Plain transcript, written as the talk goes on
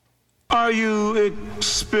Are you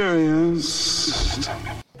experienced?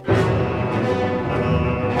 Have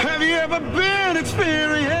you ever been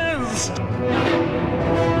experienced?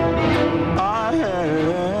 I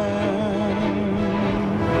have.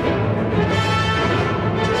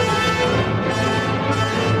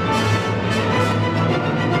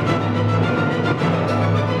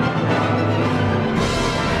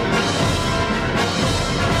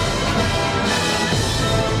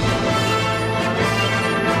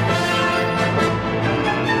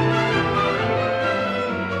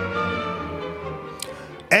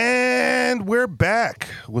 And we're back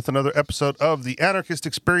with another episode of the Anarchist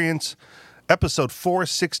Experience, episode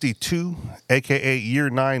 462, aka Year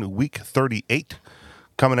 9, Week 38.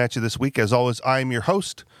 Coming at you this week, as always, I am your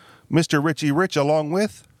host, Mr. Richie Rich, along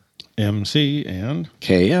with MC and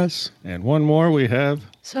KS. And one more we have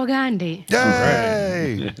Sogandi.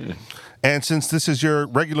 Yay! And since this is your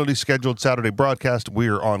regularly scheduled Saturday broadcast, we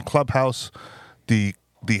are on Clubhouse. The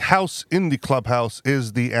house in the Clubhouse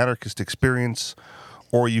is the Anarchist Experience.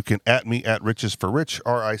 Or you can at me at Riches for Rich,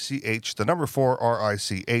 R-I-C-H, the number 4,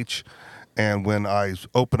 R-I-C-H. And when I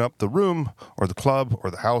open up the room or the club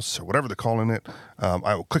or the house or whatever they're calling it,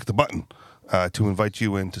 I will click the button to invite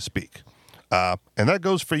you in to speak. And that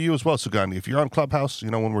goes for you as well, Sugandi. If you're on Clubhouse,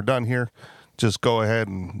 when we're done here, just go ahead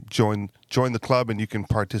and join the club and you can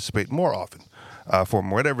participate more often for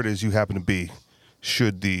whatever it is you happen to be,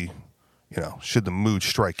 should the mood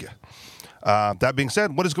strike you. That being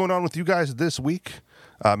said, what is going on with you guys this week?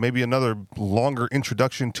 Maybe another longer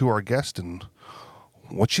introduction to our guest and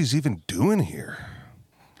what she's even doing here.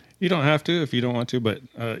 You don't have to if you don't want to, but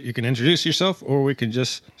you can introduce yourself, or we can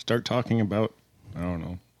just start talking about, I don't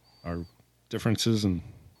know, our differences in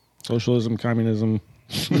socialism, communism,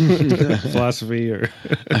 philosophy, or...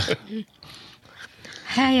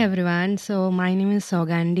 Hi everyone. So my name is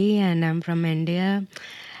Sogandi and I'm from India.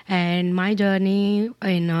 And my journey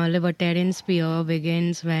in a libertarian sphere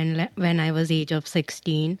begins when I was age of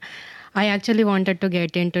 16. I actually wanted to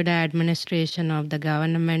get into the administration of the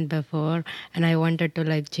government before, and I wanted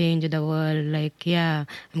to change the world. I'm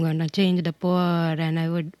going to change the poor and I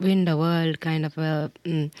would win the world, kind of a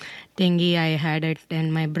thingy. I had it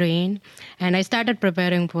in my brain and I started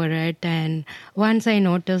preparing for it. And once I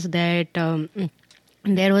noticed that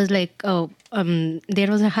there was there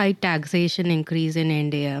was a high taxation increase in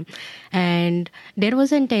India, and there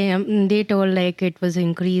wasn't they told it was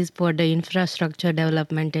increased for the infrastructure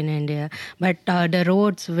development in India, but the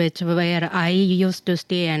roads where I used to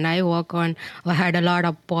stay and I walk on had a lot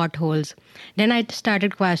of potholes. Then I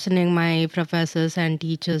started questioning my professors and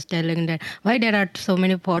teachers, telling that why there are so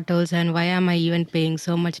many potholes and why am I even paying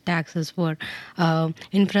so much taxes for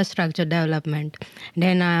infrastructure development.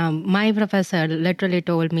 Then my professor literally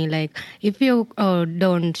told me, if you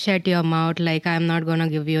don't shut your mouth, I'm not going to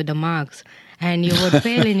give you the marks and you would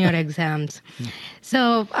fail in your exams.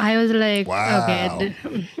 So I was like, wow. Okay.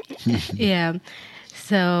 Yeah.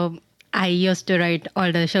 So I used to write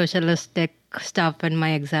all the socialistic stuff in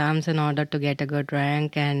my exams in order to get a good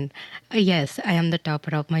rank. And yes, I am the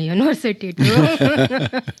topper of my university too.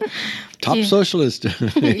 Top socialist.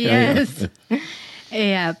 Yes.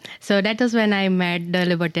 Yeah, so that was when I met the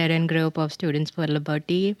Libertarian Group of Students for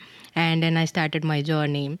Liberty, and then I started my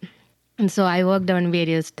journey. And so I worked on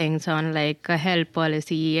various things on health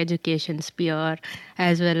policy, education sphere,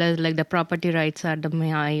 as well as the property rights are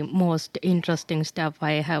my most interesting stuff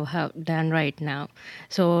I have done right now.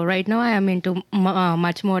 So right now I am into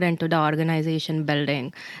much more into the organization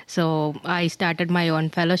building. So I started my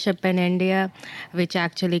own fellowship in India, which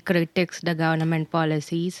actually critiques the government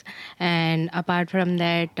policies. And apart from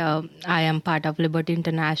that, I am part of Liberty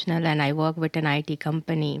International and I work with an IT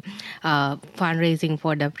company fundraising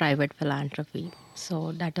for the private philanthropy.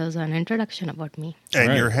 So that was an introduction about me. And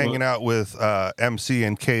Right. you're hanging out with MC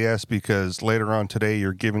and KS because later on today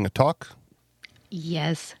you're giving a talk?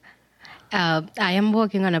 Yes. I am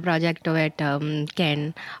working on a project with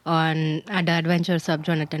Ken on the adventures of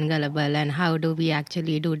Jonathan Gullible and how do we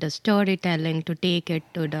actually do the storytelling to take it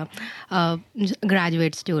to the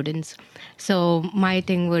graduate students. So my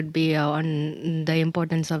thing would be on the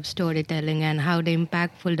importance of storytelling and how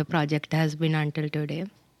impactful the project has been until today.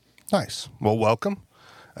 Nice. Well, welcome.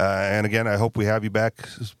 And again, I hope we have you back,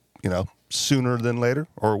 sooner than later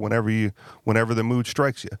or whenever the mood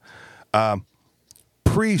strikes you.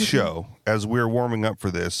 Pre-show, as we're warming up for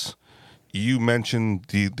this, you mentioned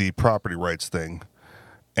the property rights thing,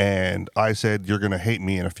 and I said you're going to hate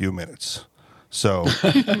me in a few minutes. So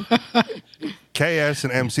KS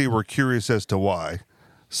and MC were curious as to why.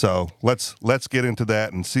 So let's get into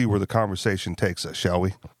that and see where the conversation takes us, shall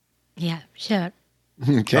we? Yeah, sure.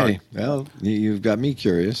 Okay. Well, you've got me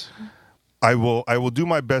curious. I will do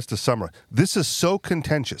my best to summarize. This is so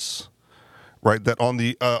contentious, right? That on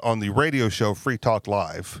the radio show Free Talk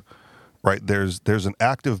Live, right? There's an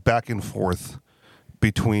active back and forth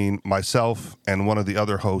between myself and one of the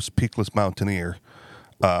other hosts, Peakless Mountaineer,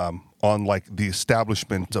 on like the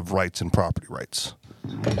establishment of rights and property rights,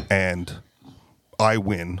 and I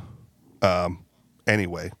win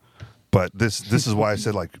anyway. But this is why I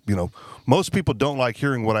said, like, most people don't like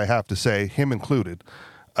hearing what I have to say, him included.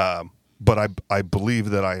 But I believe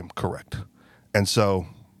that I am correct. And so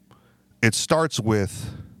it starts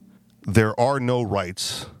with there are no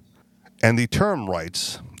rights, and the term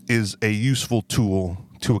rights is a useful tool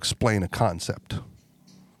to explain a concept,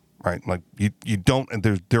 right? Like you don't, and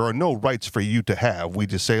there are no rights for you to have. We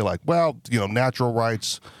just say, like, well, natural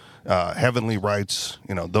rights, heavenly rights,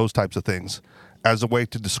 those types of things as a way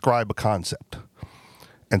to describe a concept.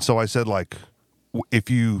 And so I said, like, if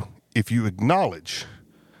you acknowledge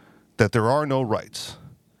that there are no rights,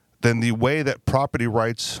 then the way that property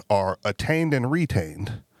rights are attained and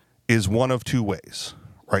retained is one of two ways,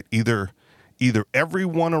 right? Either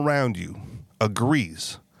everyone around you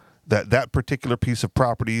agrees that that particular piece of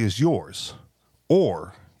property is yours,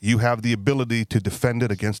 or you have the ability to defend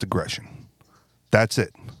it against aggression. That's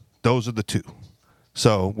it. Those are the two.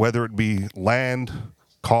 So whether it be land,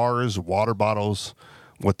 cars, water bottles,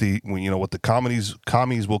 what the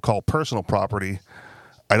commies will call personal property,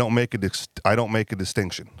 I don't make a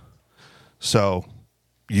distinction. So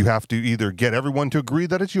you have to either get everyone to agree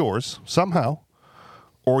that it's yours somehow,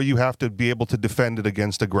 or you have to be able to defend it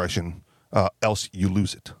against aggression, else you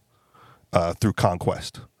lose it through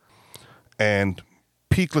conquest. And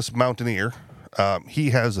Peakless Mountaineer,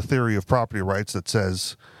 he has a theory of property rights that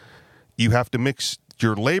says you have to mix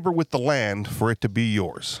your labor with the land for it to be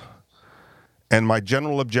yours. And my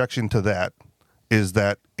general objection to that is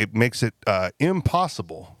that it makes it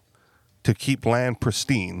impossible to keep land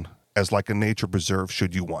pristine as like a nature preserve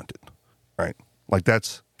should you want it, right? Like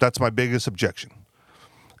that's my biggest objection.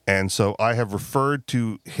 And so I have referred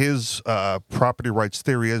to his property rights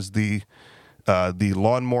theory as the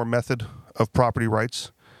lawnmower method of property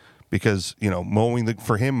rights, because mowing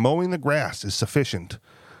the grass is sufficient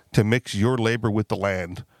to mix your labor with the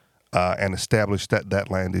land and establish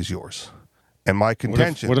that land is yours. And my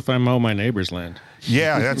contention... What if I mow my neighbor's land?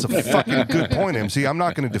 Yeah, that's a fucking good point, MC. I'm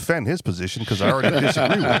not going to defend his position because I already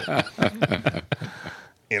disagree with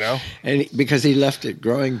it. And because he left it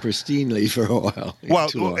growing pristinely for a while.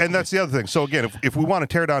 Well, and that's the other thing. So again, if we want to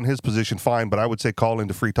tear down his position, fine, but I would say call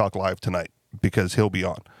into Free Talk Live tonight because he'll be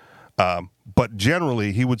on. But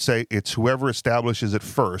generally, he would say it's whoever establishes it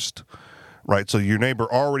first, right? So your neighbor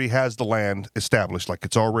already has the land established, like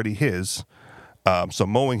it's already his. So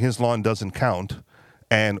mowing his lawn doesn't count.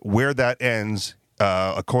 And where that ends,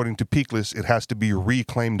 according to Peakless, it has to be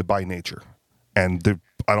reclaimed by nature. And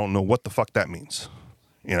I don't know what the fuck that means.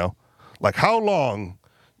 Like how long,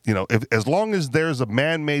 as long as there's a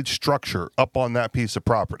man-made structure up on that piece of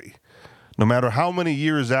property, no matter how many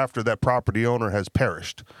years after that property owner has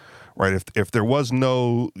perished, right? If there was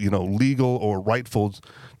no, legal or rightful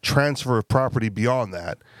transfer of property beyond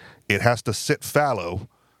that, it has to sit fallow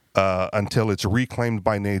until it's reclaimed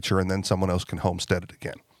by nature, and then someone else can homestead it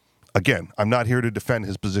again. Again, I'm not here to defend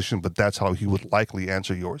his position, but that's how he would likely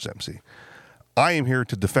answer yours, MC. I am here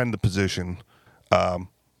to defend the position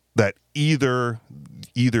that either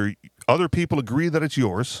other people agree that it's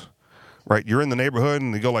yours, right? You're in the neighborhood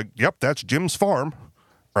and they go like, yep, that's Jim's farm,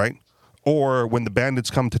 right? Or when the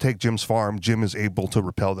bandits come to take Jim's farm, Jim is able to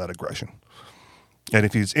repel that aggression. And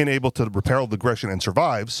if he's unable to repel the aggression and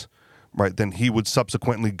survives, right, then he would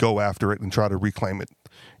subsequently go after it and try to reclaim it,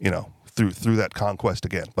 through that conquest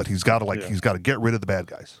again. But he's got to get rid of the bad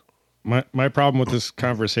guys. My problem with this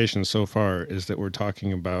conversation so far is that we're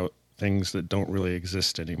talking about things that don't really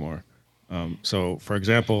exist anymore. So, for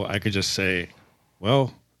example, I could just say,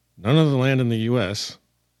 well, none of the land in the U.S.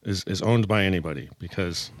 is owned by anybody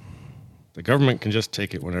because the government can just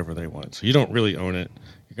take it whenever they want. So you don't really own it.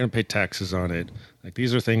 You're going to pay taxes on it. Like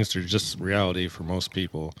these are things that are just reality for most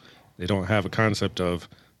people. They don't have a concept of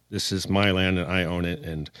this is my land and I own it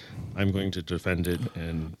and I'm going to defend it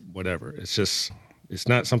and whatever. It's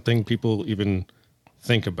not something people even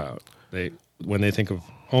think about. When they think of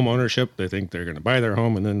home ownership, they think they're going to buy their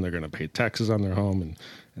home and then they're going to pay taxes on their home, and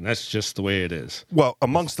that's just the way it is. Well,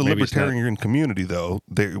 amongst the libertarian community, though,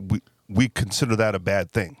 we consider that a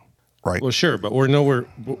bad thing, right? Well, sure, but we're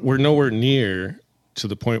nowhere near to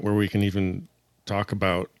the point where we can even talk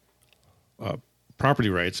about property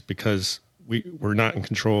rights because we're not in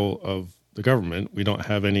control of the government. We don't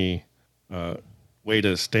have any way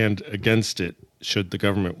to stand against it should the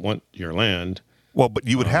government want your land. Well, but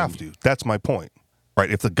you would have to. That's my point, right?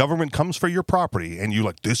 If the government comes for your property and you're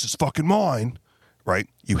like, this is fucking mine, right?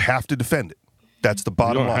 You have to defend it. That's the You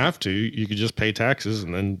bottom don't line. have to. You could just pay taxes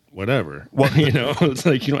and then whatever. Well, it's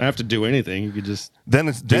like you don't have to do anything. You could just then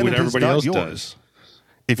it's do then what it is everybody not else yours. does.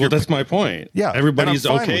 If Well, you're that's my point. Yeah, and everybody's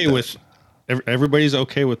I'm fine okay with everybody's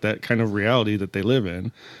okay with that kind of reality that they live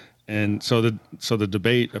in, and so the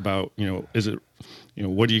debate about is it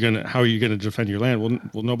how are you gonna defend your land?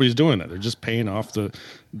 Well, nobody's doing that. They're just paying off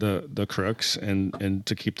the crooks and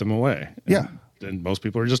to keep them away. Yeah. And most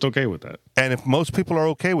people are just okay with that. And if most people are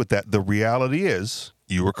okay with that, the reality is,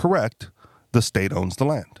 you are correct, the state owns the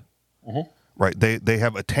land. Right? They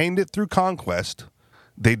have attained it through conquest.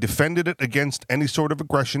 They defended it against any sort of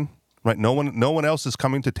aggression. Right? No one else is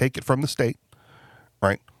coming to take it from the state.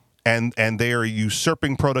 Right? And they are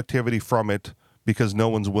usurping productivity from it because no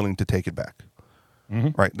one's willing to take it back.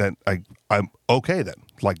 Right? That I'm okay then.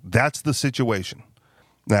 Like, that's the situation.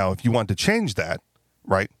 Now, if you want to change that,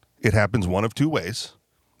 right? It happens one of two ways.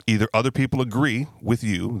 Either other people agree with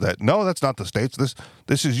you that no, that's not the state's.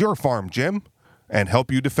 This is your farm, Jim, and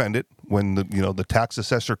help you defend it when the tax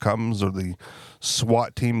assessor comes or the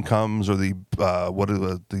SWAT team comes or the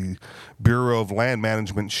Bureau of Land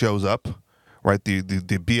Management shows up, right? The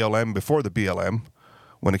BLM before the BLM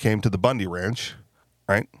when it came to the Bundy Ranch,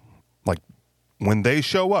 right? Like, when they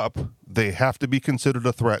show up, they have to be considered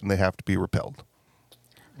a threat and they have to be repelled.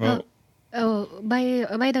 Well,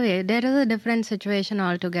 By the way, there is a different situation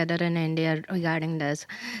altogether in India regarding this.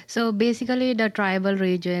 So basically, the tribal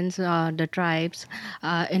regions, the tribes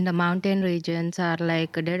in the mountain regions are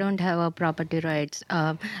like they don't have a property rights.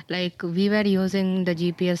 Like we were using the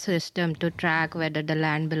GPS system to track whether the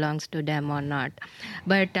land belongs to them or not,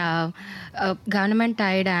 but government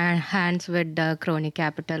tied hands with the crony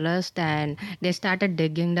capitalists and they started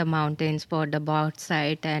digging the mountains for the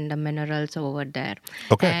bauxite and the minerals over there.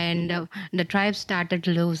 Okay. And the tribes started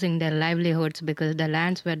losing their livelihoods because the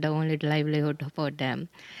lands were the only livelihood for them.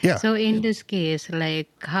 Yeah. So in this case, like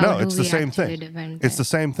how No, do it's we the same actually thing. defend It's them? the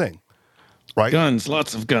same thing, right? guns,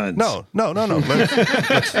 lots of guns. No.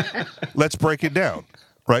 Let's break it down,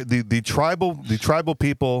 right? The tribal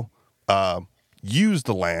people use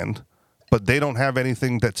the land, but they don't have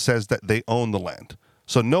anything that says that they own the land.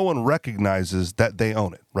 So no one recognizes that they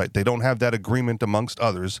own it, right? They don't have that agreement amongst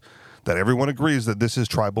others that everyone agrees that this is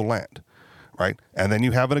tribal land, right? And then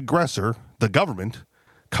you have an aggressor, the government,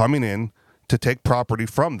 coming in to take property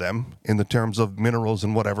from them in the terms of minerals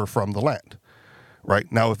and whatever from the land,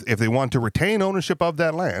 right? Now, if they want to retain ownership of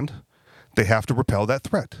that land, they have to repel that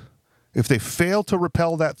threat. If they fail to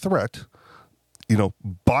repel that threat,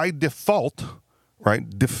 by default, right,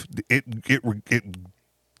 it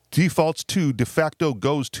defaults to, de facto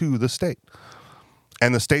goes to the state.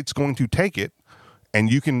 And the state's going to take it, and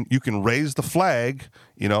you can raise the flag,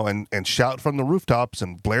 and shout from the rooftops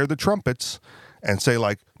and blare the trumpets and say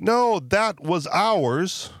like, no, that was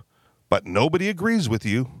ours, but nobody agrees with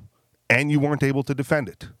you, and you weren't able to defend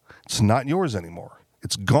it. It's not yours anymore.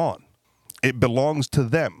 It's gone. It belongs to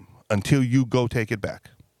them until you go take it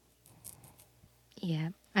back. Yeah,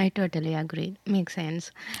 I totally agree. Makes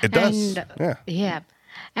sense. It does. And, Yeah. Yeah.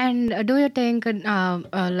 And do you think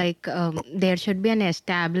there should be an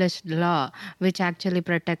established law which actually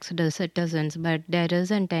protects the citizens, but there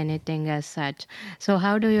isn't anything as such? So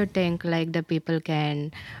how do you think like the people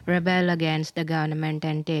can rebel against the government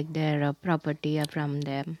and take their property from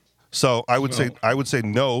them? So I would say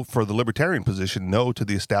no for the libertarian position, no to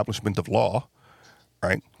the establishment of law,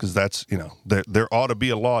 right? Because that's, there ought to be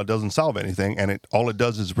a law. It doesn't solve anything, and all it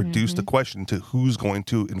does is reduce the question to who's going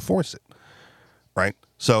to enforce it. Right?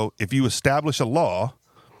 So if you establish a law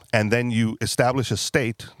and then you establish a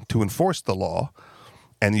state to enforce the law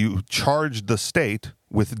and you charge the state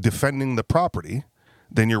with defending the property,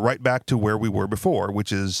 then you're right back to where we were before,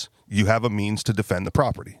 which is you have a means to defend the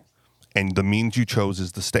property. And the means you chose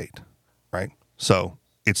is the state, right? So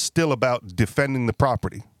it's still about defending the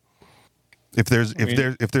property. If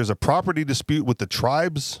there's a property dispute with the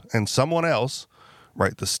tribes and someone else,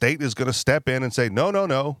 right, the state is going to step in and say,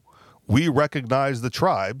 no. We recognize the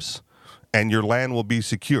tribes, and your land will be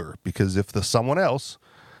secure. Because if someone else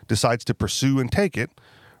decides to pursue and take it,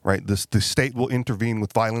 right, the state will intervene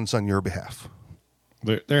with violence on your behalf.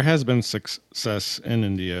 There has been success in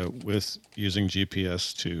India with using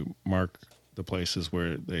GPS to mark the places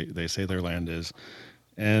where they say their land is.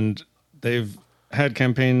 And they've had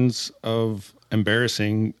campaigns of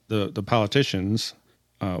embarrassing the politicians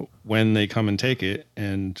when they come and take it,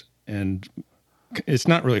 and it's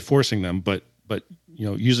not really forcing them, but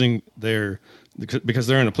using because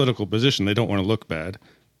they're in a political position, they don't want to look bad,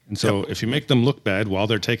 And so if you make them look bad while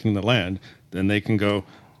they're taking the land, then they can go,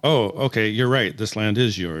 oh, okay, you're right. This land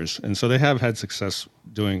is yours. And so they have had success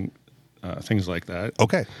doing things like that.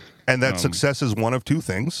 Okay. And that success is one of two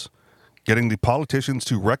things: getting the politicians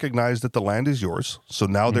to recognize that the land is yours. So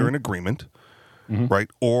now they're in agreement, right?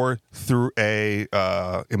 Or through a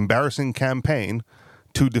embarrassing campaign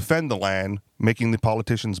to defend the land, making the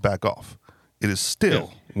politicians back off. It is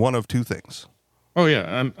still one of two things. Oh, yeah.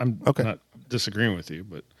 I'm Okay. not disagreeing with you,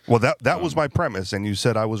 but Well, that was my premise, and you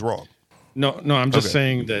said I was wrong. no, I'm just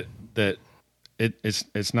saying that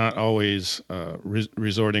it's not always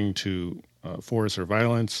resorting to force or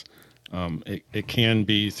violence. It can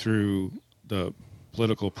be through the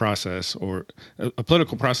political process, or a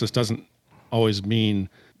political process doesn't always mean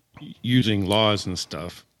using laws and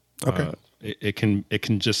stuff. Okay. It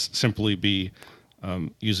can just simply be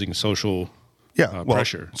using social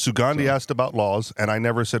pressure. Sugandhi asked about laws, and I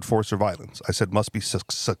never said force or violence. I said must be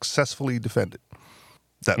successfully defended.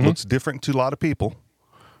 That looks different to a lot of people,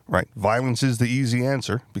 right? Violence is the easy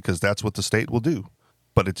answer because that's what the state will do.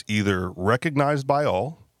 But it's either recognized by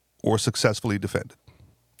all or successfully defended.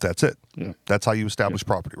 That's it. Yeah. That's how you establish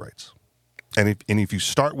property rights. And if you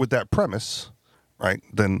start with that premise, right,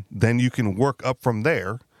 then you can work up from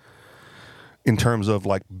there in terms of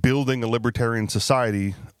like building a libertarian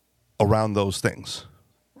society around those things,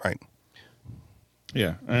 right?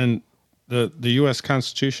 Yeah, and the U.S.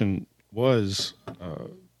 Constitution was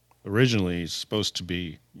originally supposed to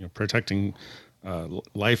be protecting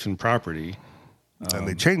life and property, And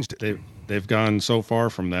they changed it. They've gone so far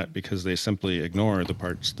from that because they simply ignore the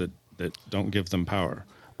parts that don't give them power.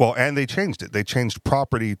 Well, and they changed it. They changed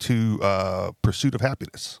property to pursuit of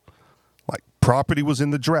happiness. Like property was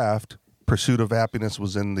in the draft, pursuit of happiness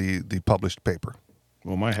was in the published paper.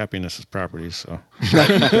 Well, my happiness is property, so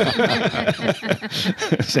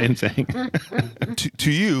same thing.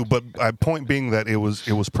 to you, but my point being that it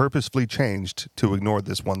was purposefully changed to ignore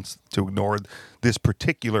this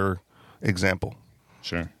particular example.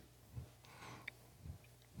 Sure.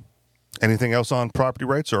 Anything else on property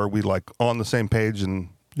rights, or are we like on the same page and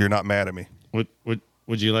you're not mad at me?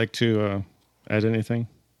 Would you like to add anything,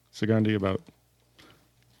 Sugandhi, about?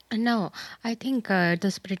 No, I think it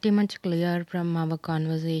is pretty much clear from our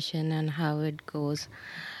conversation and how it goes.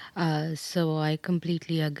 So I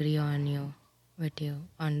completely agree with you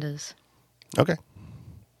on this. Okay.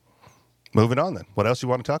 Moving on then. What else you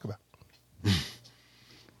want to talk about?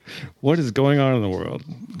 What is going on in the world?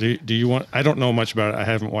 Do you want? I don't know much about it. I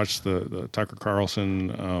haven't watched the Tucker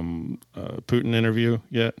Carlson Putin interview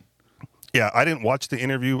yet. Yeah, I didn't watch the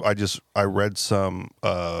interview. I read some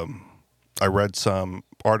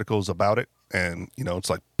articles about it, and it's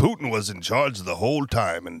like Putin was in charge the whole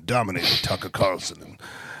time and dominated Tucker Carlson, and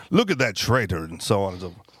look at that traitor, and so on and so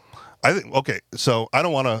forth. I think so I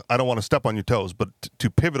don't want to step on your toes, but to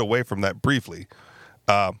pivot away from that briefly,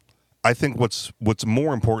 I think what's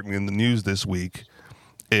more important in the news this week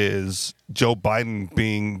is Joe Biden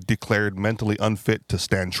being declared mentally unfit to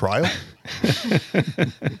stand trial,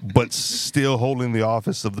 but still holding the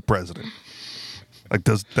office of the president. Like,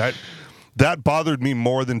 does that bothered me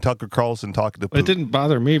more than Tucker Carlson talking to Putin? It didn't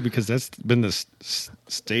bother me because that's been the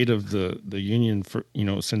state of the union for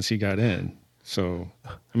since he got in. So,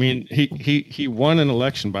 I mean, he won an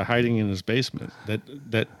election by hiding in his basement.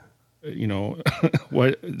 That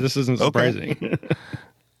what? This isn't surprising. Okay.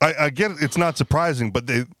 I get it. It's not surprising, but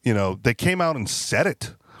they came out and said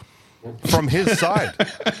it from his side,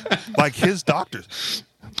 like his doctors.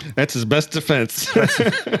 That's his best defense.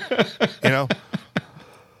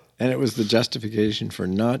 And it was the justification for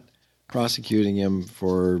not prosecuting him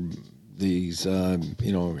for these,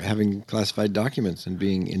 having classified documents and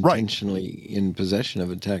being intentionally in possession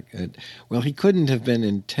of a tech. Well, he couldn't have been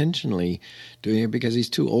intentionally doing it because he's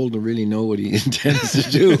too old to really know what he intends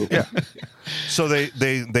to do. Yeah. So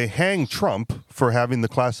they hang Trump for having the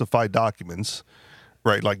classified documents,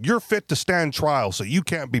 right? Like, you're fit to stand trial, so you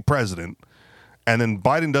can't be president. And then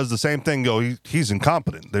Biden does the same thing. He's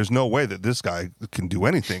incompetent. There's no way that this guy can do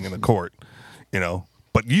anything in the court,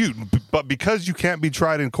 But because you can't be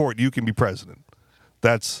tried in court, you can be president.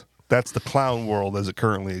 That's the clown world as it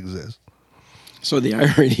currently exists. So the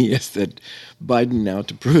irony is that Biden now,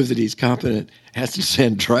 to prove that he's competent, has to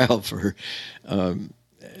stand trial for,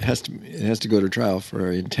 has to go to trial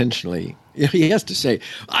for intentionally. He has to say,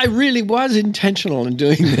 I really was intentional in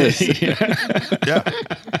doing this. Yeah.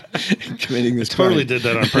 Committing this Totally crime. did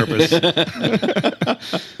that on purpose.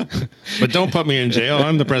 But don't put me in jail.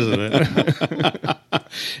 I'm the president.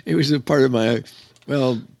 It was a part of my,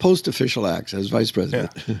 post-official acts as vice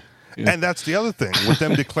president. Yeah. And that's the other thing with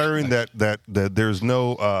them declaring that there's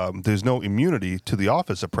no immunity to the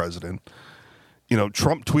office of president.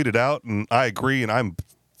 Trump tweeted out, and I agree, and I'm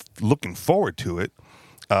looking forward to it.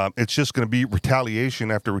 It's just going to be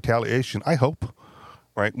retaliation after retaliation, I hope,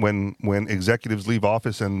 right? When executives leave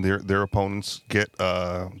office and their opponents get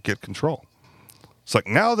control. It's like,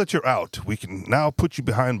 now that you're out, we can now put you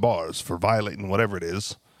behind bars for violating whatever it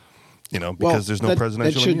is, because there's no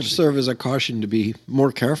presidential that should immunity. serve as a caution to be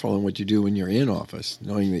more careful in what you do when you're in office,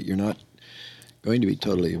 knowing that you're not going to be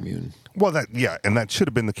totally immune. Well, and that should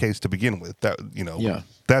have been the case to begin with.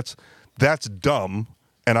 That's dumb,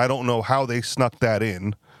 and I don't know how they snuck that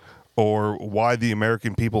in, or why the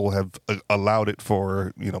American people have allowed it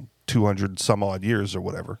for 200 some odd years or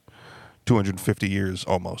whatever, 250 years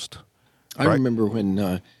almost. I remember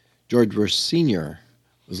when George Bush Sr.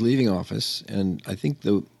 was leaving office, and I think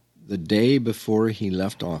the day before he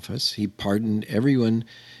left office, he pardoned everyone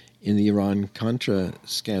in the Iran-Contra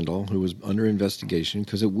scandal who was under investigation,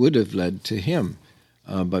 because it would have led to him.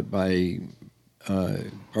 But by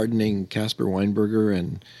pardoning Caspar Weinberger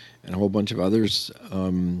and a whole bunch of others,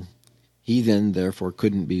 he then therefore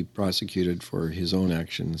couldn't be prosecuted for his own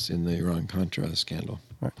actions in the Iran-Contra scandal.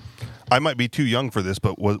 Right. I might be too young for this,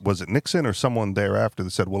 but was it Nixon or someone thereafter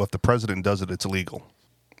that said, well, if the president does it, it's illegal?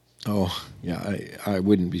 Oh, yeah, I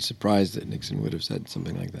wouldn't be surprised that Nixon would have said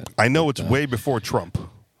something like that. I know it's way before Trump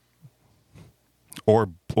or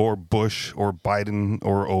Bush or Biden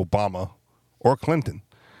or Obama or Clinton,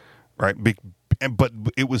 right? But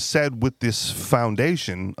it was said with this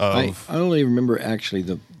foundation of... I only remember actually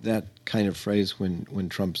that kind of phrase when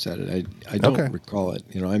Trump said it. I don't recall it.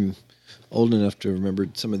 I'm old enough to remember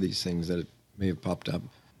some of these things that may have popped up.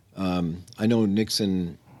 I know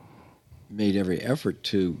Nixon made every effort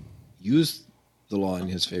to use the law in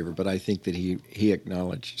his favor, but I think that he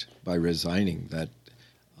acknowledged by resigning that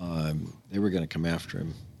they were going to come after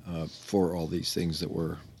him for all these things that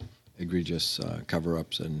were egregious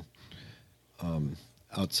cover-ups and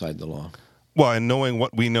outside the law. Well, and knowing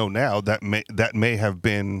what we know now, that may have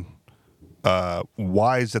been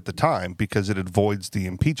wise at the time, because it avoids the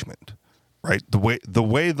impeachment, right? The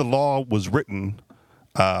way the law was written,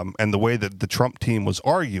 and the way that the Trump team was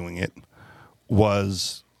arguing it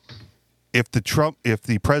was, if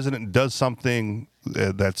the president does something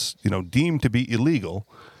that's deemed to be illegal,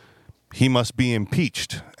 he must be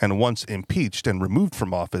impeached, and once impeached and removed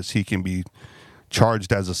from office, he can be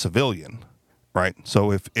charged as a civilian, right?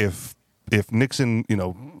 So if Nixon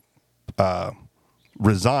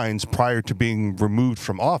resigns prior to being removed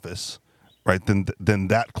from office, right, then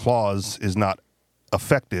that clause is not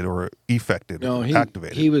affected or effected or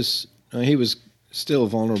activated. He was still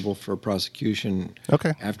vulnerable for prosecution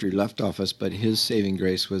after he left office, but his saving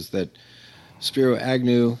grace was that Spiro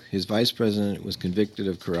Agnew, his vice president, was convicted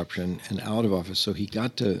of corruption and out of office, so he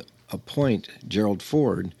got to appoint Gerald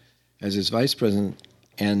Ford as his vice president,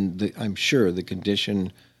 and I'm sure the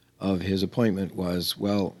condition of his appointment was,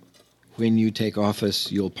 well, when you take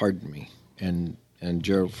office, you'll pardon me, and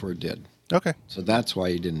Gerald Ford did. Okay. So that's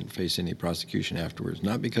why he didn't face any prosecution afterwards.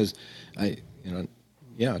 Not because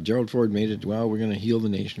Gerald Ford made it, well, we're going to heal the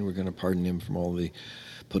nation, we're going to pardon him from all the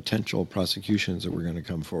potential prosecutions that were going to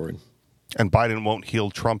come forward. And Biden won't heal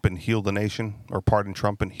Trump and heal the nation, or pardon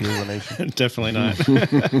Trump and heal the nation? Definitely not.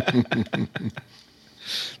 The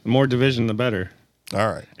more division, the better. All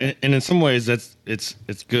right. And in some ways,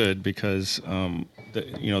 it's good, because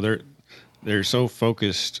they're so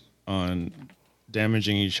focused on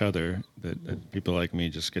damaging each other that people like me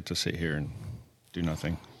just get to sit here and do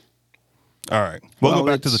nothing. All right. We'll go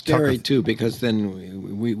back to the scary too, because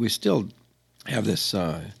then we still have this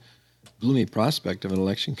gloomy prospect of an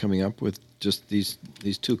election coming up with just these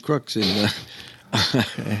two crooks in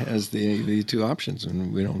as the two options,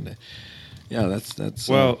 and we don't. Yeah, that's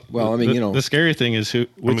well. I mean, the scary thing is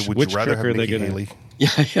which crook are they going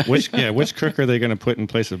to? Which crook are they going to put in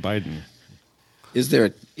place of Biden? Is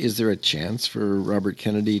there a chance for Robert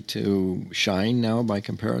Kennedy to shine now by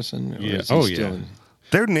comparison? Or Yeah. Yeah.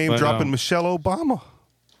 They're name dropping Michelle Obama.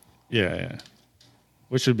 Yeah.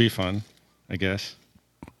 Which would be fun, I guess.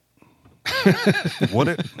 Would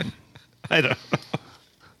it? I don't know.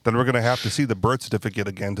 Then we're going to have to see the birth certificate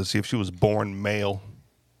again to see if she was born male.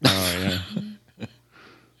 Oh, yeah.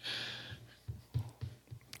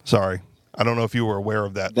 Sorry. I don't know if you were aware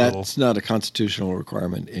of that. That's not a constitutional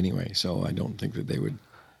requirement anyway, so I don't think that they would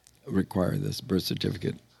require this birth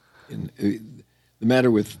certificate. The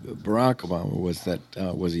matter with Barack Obama was that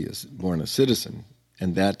was he born a citizen,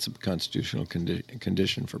 and that's a constitutional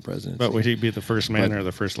condition for presidents. But would he be the first man or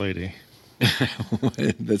the first lady?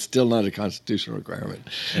 That's still not a constitutional requirement.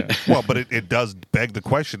 Yeah. Well, but it does beg the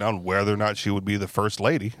question on whether or not she would be the first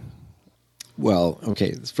lady. Well, okay,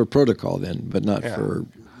 it's for protocol then, but not Yeah. for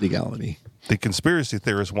legality. The conspiracy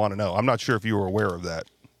theorists want to know. I'm not sure if you were aware of that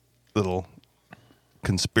little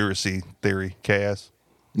conspiracy theory, KS.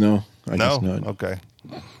 No, I No? guess not. Okay.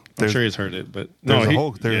 I'm sure he's heard it, but There's no,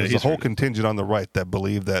 a whole contingent on the right that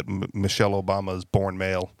believe that Michelle Obama is born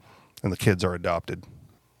male and the kids are adopted.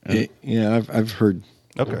 Yeah, I've heard.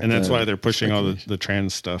 Okay. And that's why they're pushing all the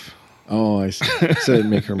trans stuff. Oh, I see. So it'd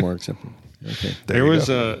make her more acceptable. Okay. There was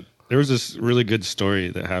this really good story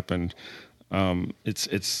that happened.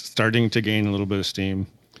 It's starting to gain a little bit of steam,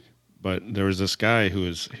 but there was this guy who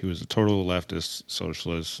was a total leftist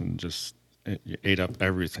socialist and just ate up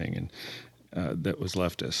everything and that was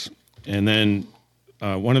leftist. And then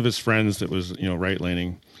one of his friends that was right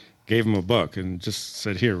leaning gave him a book and just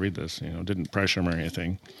said, "Here, read this." Didn't pressure him or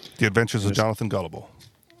anything. The Adventures of Jonathan Gullible.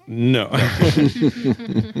 No.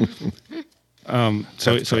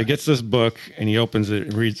 So he gets this book and he opens it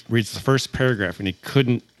and reads the first paragraph and he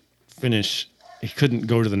couldn't finish. He couldn't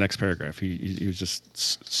go to the next paragraph. He was just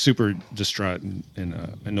super distraught and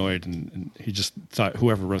annoyed and he just thought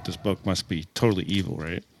whoever wrote this book must be totally evil,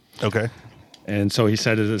 right? Okay. And so he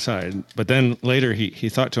set it aside. But then later he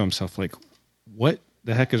thought to himself, like, what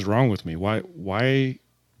the heck is wrong with me? Why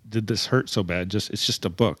did this hurt so bad? It's just a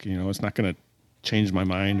book, it's not going to change my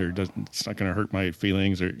mind or it's not going to hurt my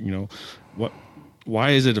feelings or, why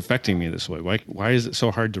is it affecting me this way? Why is it so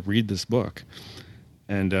hard to read this book?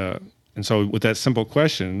 And so with that simple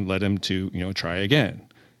question led him to, try again.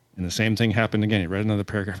 And the same thing happened again. He read another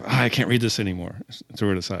paragraph. I can't read this anymore.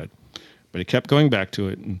 Threw it aside. But he kept going back to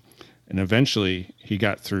it. And eventually he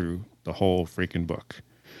got through the whole freaking book.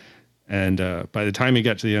 And by the time he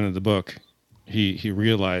got to the end of the book, he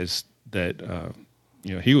realized that,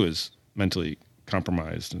 he was mentally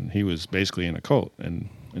compromised and he was basically in a cult. And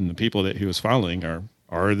the people that he was following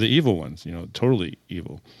are the evil ones, totally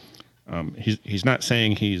evil. He's not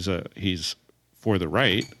saying he's for the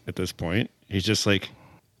right at this point. He's just like,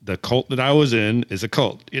 the cult that I was in is a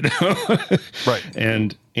cult, Right.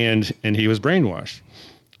 And he was brainwashed.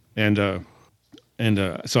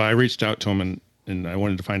 So I reached out to him and I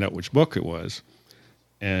wanted to find out which book it was.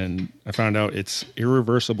 And I found out it's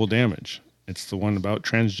Irreversible Damage. It's the one about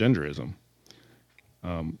transgenderism.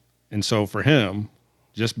 And so for him,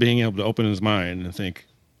 just being able to open his mind and think,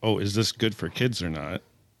 oh, is this good for kids or not?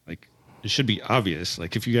 Like, it should be obvious.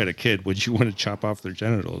 Like, if you had a kid, would you want to chop off their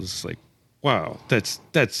genitals? It's like, wow, that's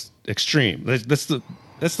extreme. That's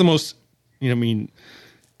the most,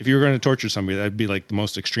 if you were going to torture somebody, that'd be like the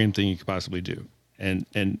most extreme thing you could possibly do. And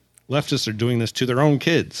leftists are doing this to their own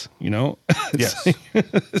kids, Yes.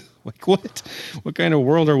 Like what kind of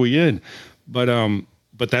world are we in? But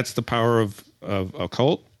that's the power of a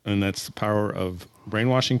cult, and that's the power of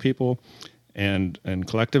brainwashing people and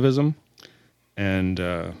collectivism.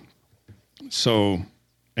 And so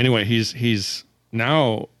anyway, he's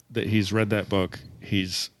now that he's read that book,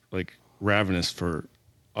 he's like ravenous for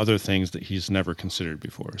other things that he's never considered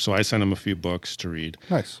before. So I sent him a few books to read.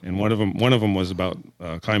 Nice. And one of them was about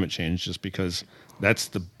climate change, just because that's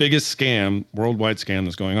the biggest scam, worldwide scam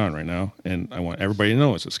that's going on right now, and I want everybody to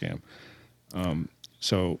know it's a scam.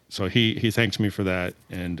 So he thanked me for that,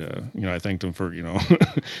 and I thanked him for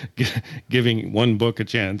giving one book a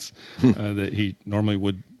chance that he normally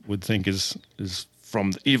would think is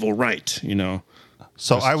from the evil right,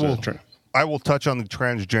 So Just, I will touch on the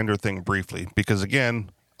transgender thing briefly because, again,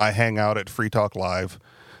 I hang out at Free Talk Live,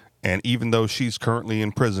 and even though she's currently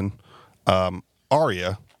in prison,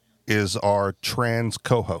 Aria is our trans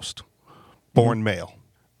co-host, born male,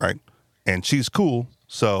 right? And she's cool,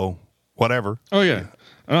 so whatever. Oh yeah,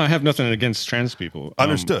 I have nothing against trans people.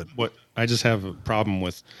 Understood. What I just have a problem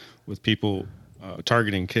with people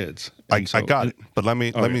targeting kids. I got it, but let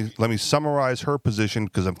me summarize her position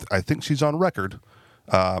because I think she's on record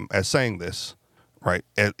as saying this, right?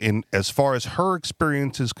 As far as her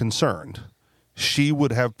experience is concerned, she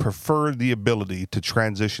would have preferred the ability to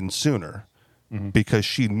transition sooner because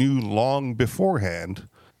she knew long beforehand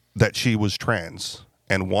that she was trans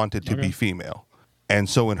and wanted to be female. And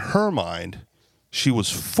so in her mind, she was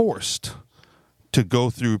forced to go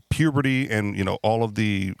through puberty and, all of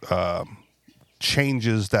the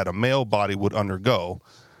changes that a male body would undergo,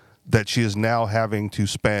 that she is now having to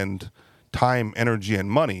spend time, energy, and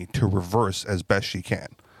money to reverse as best she can.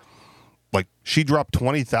 Like, she dropped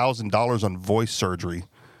 $20,000 on voice surgery,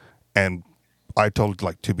 and I told her,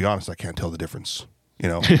 like, to be honest, I can't tell the difference.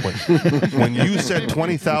 When you said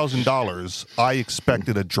 $20,000, I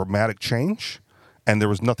expected a dramatic change, and there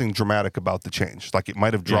was nothing dramatic about the change. Like it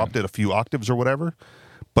might have dropped it a few octaves or whatever,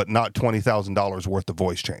 but not $20,000 worth of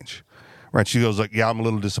voice change, right? She goes like, yeah, I'm a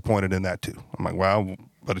little disappointed in that too. I'm like, well,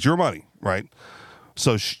 but it's your money, right?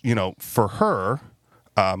 So, for her,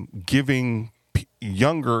 giving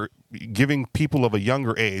people of a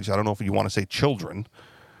younger age, I don't know if you want to say children,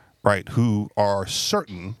 right, who are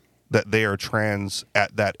certain that they are trans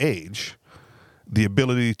at that age, the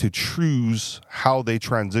ability to choose how they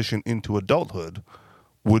transition into adulthood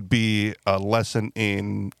would be a lesson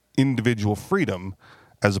in individual freedom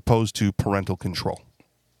as opposed to parental control,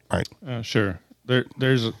 right? Sure.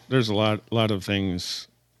 There's a lot of things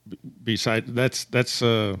beside that's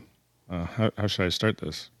how should I start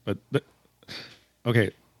this? But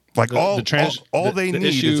okay, like all they need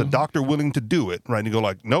issue, is a doctor willing to do it, right? And you go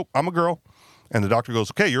like, nope, I'm a girl, and the doctor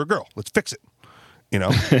goes, okay, you're a girl, let's fix it,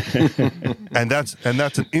 and that's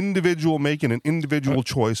an individual making an individual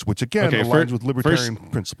choice, which again aligns with libertarian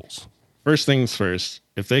principles. First things first,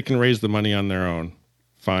 if they can raise the money on their own,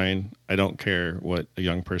 fine. I don't care what a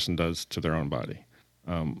young person does to their own body.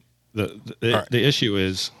 The issue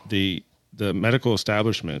is the medical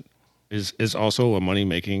establishment is also a money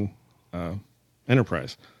making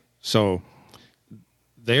enterprise. So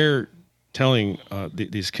they're telling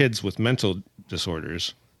these kids with mental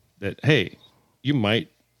disorders that, hey, you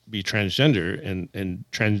might be transgender and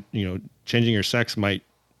changing your sex might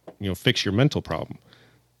fix your mental problem,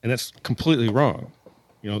 and that's completely wrong.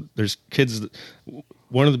 There's kids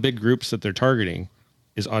one of the big groups that they're targeting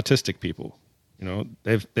is autistic people.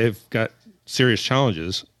 They've got serious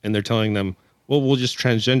challenges, and they're telling them, well, we'll just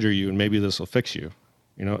transgender you and maybe this will fix you.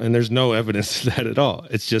 And there's no evidence of that at all.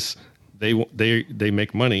 It's just they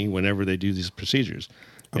make money whenever they do these procedures.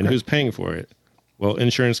 And who's paying for it? Well,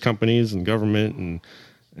 insurance companies and government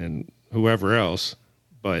and whoever else,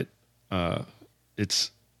 but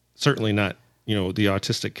it's certainly not, the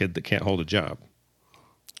autistic kid that can't hold a job.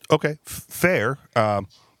 Okay, fair.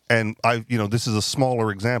 And this is a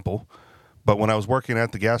smaller example, but when I was working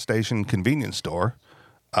at the gas station convenience store,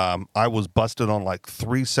 I was busted on like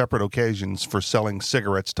 3 separate occasions for selling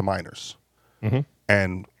cigarettes to minors. Mm-hmm.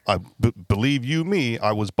 And believe you me,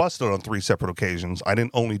 I was busted on 3 separate occasions. I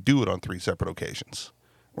didn't only do it on 3 separate occasions,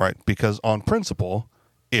 right? Because on principle,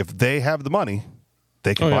 if they have the money,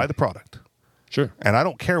 they can buy the product. Sure. And I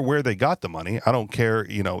don't care where they got the money. I don't care,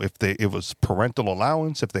 if it was parental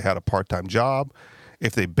allowance, if they had a part-time job,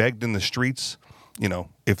 if they begged in the streets,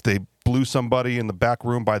 if they blew somebody in the back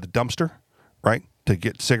room by the dumpster, right, to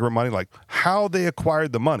get cigarette money. Like how they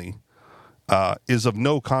acquired the money is of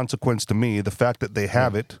no consequence to me. The fact that they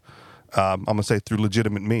have it, I'm going to say through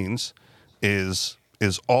legitimate means, is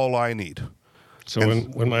all I need. So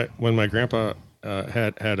when my grandpa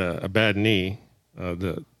had a bad knee,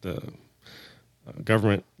 the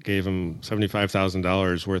government gave him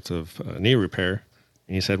 $75,000 worth of knee repair,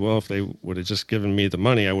 and he said, "Well, if they would have just given me the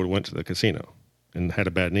money, I would have went to the casino and had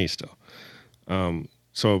a bad knee still."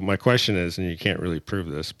 So my question is, and you can't really prove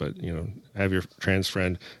this, but have your trans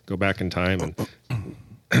friend go back in time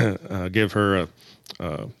and give her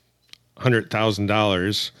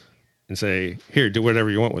 $100,000 and say, "Here, do whatever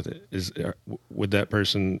you want with it." Would that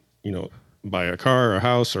person buy a car or a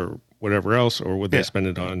house or whatever else, or would they spend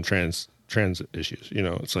it on trans issues?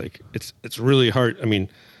 It's like it's really hard. I mean,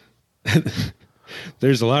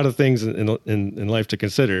 there's a lot of things in life to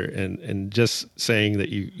consider, and just saying that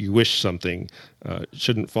you wish something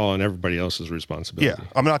shouldn't fall on everybody else's responsibility. Yeah,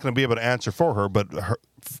 I'm not going to be able to answer for her, but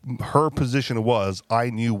her position was, I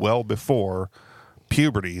knew well before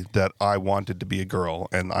puberty that I wanted to be a girl,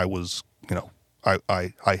 and I was, I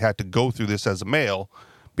had to go through this as a male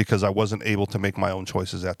because I wasn't able to make my own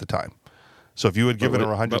choices at the time. So if you had given her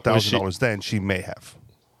 $100,000 then, she may have.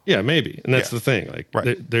 Yeah, maybe. And that's the thing. Like,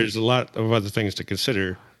 there's a lot of other things to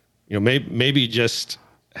consider. Maybe just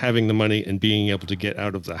having the money and being able to get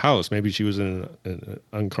out of the house. Maybe she was in an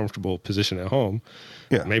uncomfortable position at home.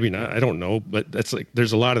 Yeah. Maybe not. I don't know. But that's like,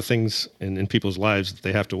 there's a lot of things in people's lives that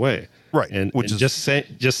they have to weigh. Right. And just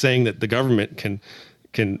saying that the government can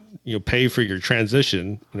pay for your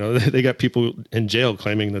transition. They got people in jail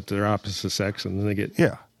claiming that they're opposite sex, and then they get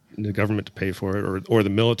the government to pay for it, or the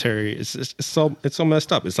military. It's so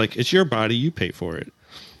messed up. It's like, it's your body, you pay for it.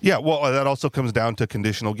 Yeah, well, that also comes down to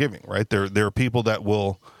conditional giving, right? There are people that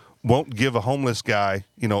won't give a homeless guy,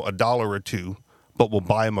 $1 or $2, but will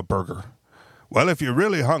buy him a burger. Well, if you're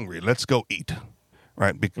really hungry, let's go eat,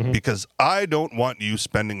 right? Because I don't want you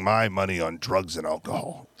spending my money on drugs and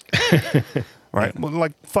alcohol, right? Well,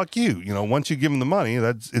 like, fuck you. Once you give him the money,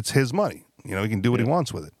 it's his money. He can do what he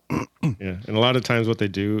wants with it. Yeah, and a lot of times what they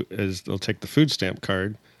do is they'll take the food stamp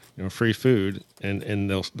card free food, and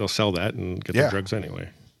they'll sell that and get Yeah. the drugs anyway.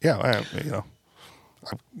 Yeah,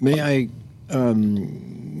 May I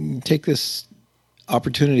take this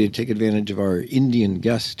opportunity to take advantage of our Indian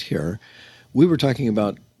guest here? We were talking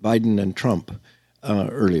about Biden and Trump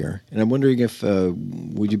earlier, and I'm wondering if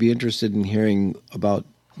would you be interested in hearing about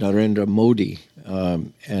Narendra Modi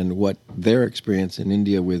and what their experience in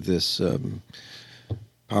India with this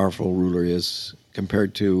powerful ruler is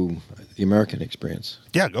compared to the American experience?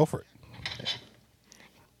 Yeah, go for it.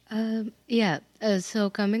 So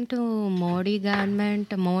coming to Modi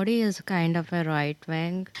government, Modi is kind of a right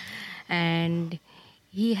wing, and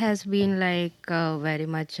he has been like very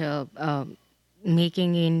much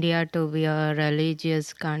making India to be a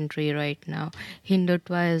religious country right now.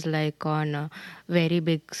 Hindutva is like on a very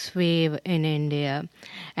big sway in India.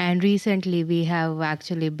 And recently we have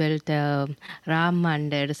actually built a Ram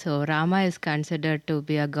Mandir. So Rama is considered to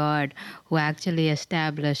be a god who actually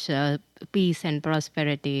established peace and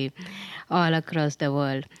prosperity all across the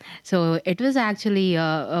world. So it was actually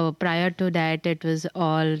prior to that, it was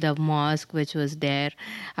all the mosque which was there.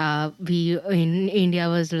 We in India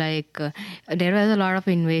was like there was a lot of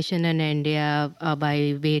invasion in India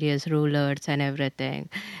by various rulers and everything.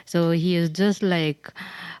 So he is just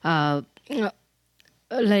uh,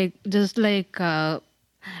 like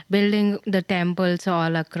building the temples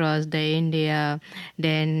all across the India,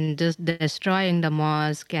 then just destroying the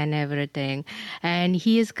mosque and everything. And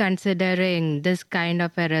he is considering this kind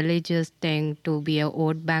of a religious thing to be a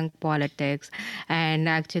vote bank politics, and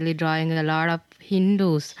actually drawing a lot of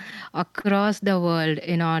Hindus across the world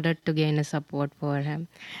in order to gain a support for him.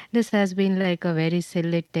 This has been like a very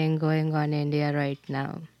silly thing going on in India right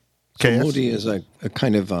now. So KS? Modi is a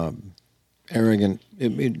kind of arrogant.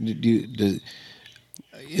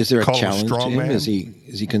 Is there a Call him a challenge to strong him? man? Is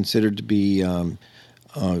he considered to be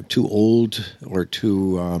too old or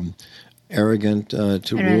too arrogant to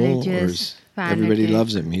rule, or Religious, everybody fanatic.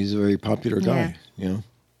 loves him? He's a very popular guy.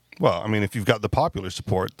 Well, I mean, if you've got the popular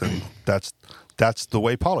support, then that's the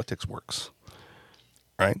way politics works,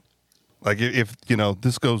 right? Like if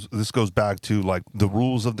this goes back to like the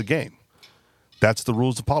rules of the game. That's the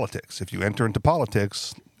rules of politics. If you enter into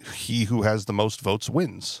politics, he who has the most votes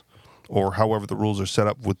wins, or however the rules are set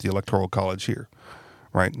up with the Electoral College here,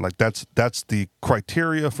 right? Like that's the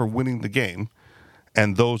criteria for winning the game,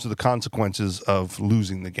 and those are the consequences of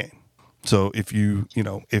losing the game. So if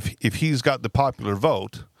if he's got the popular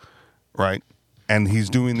vote, right, and he's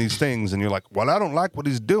doing these things, and you're like, well, I don't like what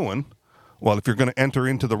he's doing. Well, if you're going to enter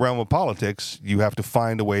into the realm of politics, you have to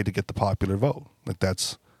find a way to get the popular vote. Like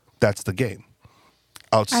that's the game.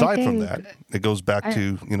 Outside from that, it goes back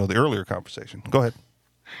to the earlier conversation. Go ahead.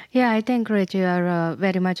 Yeah, I think, Rich, you are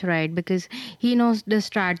very much right, because he knows the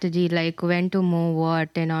strategy, like when to move what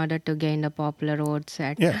in order to gain the popular votes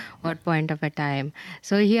at what point of a time.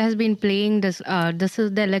 So he has been playing this. This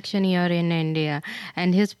is the election year in India,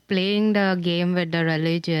 and he's playing the game with the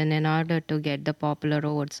religion in order to get the popular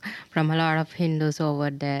votes from a lot of Hindus over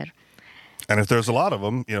there. And if there's a lot of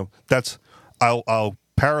them, that's I'll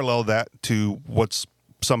parallel that to what's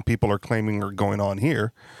some people are claiming are going on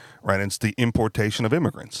here, right? It's the importation of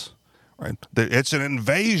immigrants, right? It's an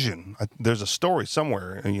invasion. There's a story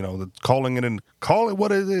somewhere, call it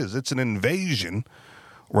what it is. It's an invasion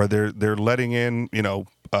where they're letting in,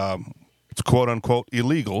 it's quote unquote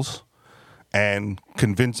illegals, and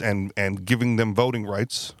and giving them voting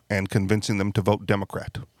rights and convincing them to vote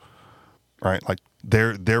Democrat, right? Like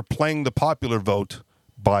they're playing the popular vote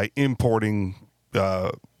by importing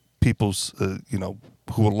people's,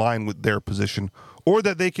 who align with their position, or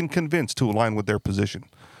that they can convince to align with their position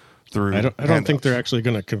through. I don't think they're actually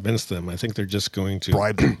going to convince them. I think they're just going to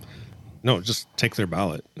bribe them. No, just take their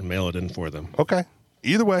ballot and mail it in for them. Okay.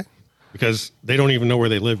 Either way, because they don't even know where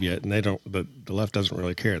they live yet, and the left doesn't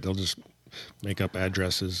really care. They'll just make up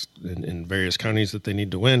addresses in various counties that they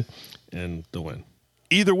need to win, and they'll win.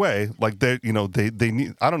 Either way, like they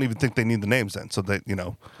need. I don't even think they need the names then. So that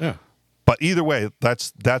Yeah. But either way,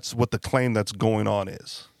 that's what the claim that's going on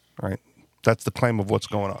is, right? That's the claim of what's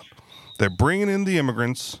going on. They're bringing in the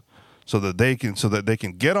immigrants so that they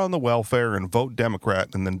can get on the welfare and vote Democrat,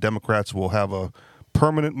 and then Democrats will have a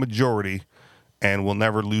permanent majority and will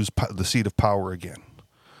never lose the seat of power again.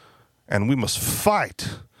 And we must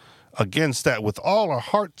fight against that with all our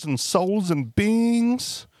hearts and souls and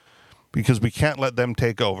beings, because we can't let them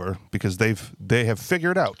take over, because they have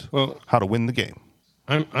figured out how to win the game.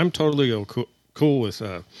 I'm totally cool with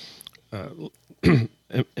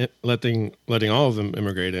letting all of them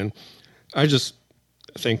immigrate in. I just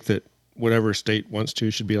think that whatever state wants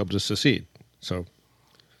to should be able to secede. So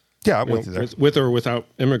yeah, I'm with you there. With or without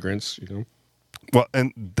immigrants, Well,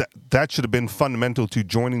 and that should have been fundamental to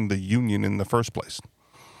joining the union in the first place.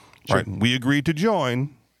 Sure. Right? We agreed to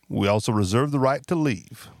join. We also reserved the right to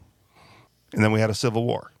leave. And then we had a civil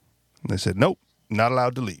war. And they said, nope, not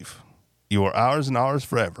allowed to leave. You are ours and ours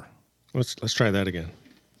forever. Let's try that again.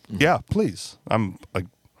 Yeah, please. I'm like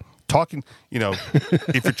talking,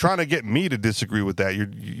 if you're trying to get me to disagree with that,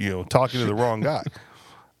 you're talking to the wrong guy.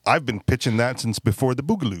 I've been pitching that since before the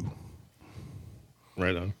Boogaloo.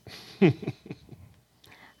 Right on.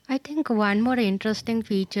 I think one more interesting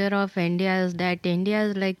feature of India is that India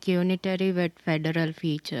is like unitary with federal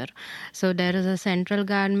feature. So there is a central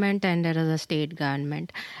government and there is a state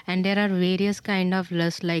government. And there are various kind of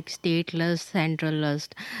lists like state list, central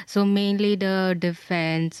list. So mainly the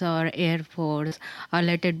defense or air force or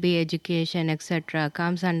let it be education, etc.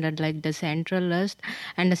 comes under like the central list.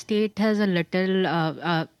 And the state has a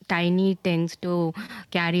little tiny things to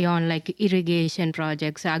carry on like irrigation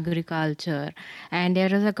projects, agriculture, and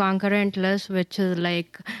there is a concurrent list which is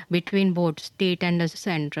like between both state and the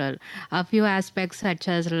central. A few aspects such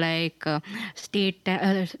as like state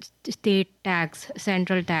tax,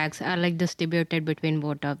 central tax are like distributed between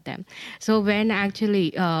both of them. So when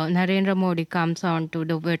actually Narendra Modi comes on to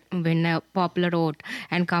the win a popular vote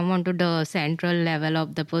and come on to the central level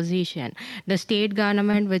of the position, the state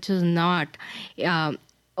government which is not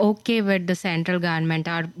okay with the central government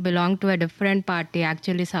or belong to a different party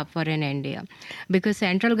actually suffer in India, because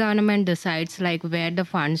central government decides like where the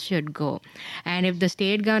funds should go, and if the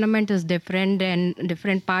state government is different than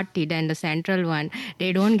different party than the central one,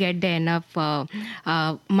 they don't get the enough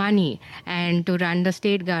money and to run the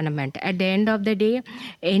state government. At the end of the day,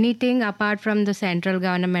 anything apart from the central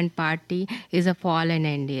government party is a fall in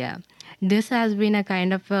India. This has been a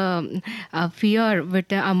kind of a fear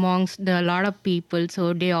with amongst a lot of people,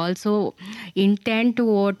 so they also intend to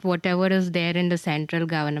vote whatever is there in the central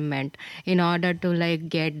government in order to like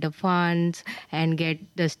get the funds and get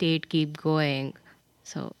the state keep going.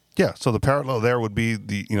 So Yeah, so the parallel there would be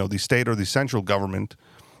the state or the central government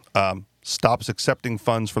stops accepting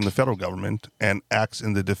funds from the federal government and acts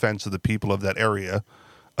in the defense of the people of that area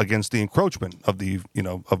against the encroachment of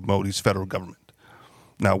of Modi's federal government.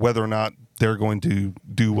 Now, whether or not they're going to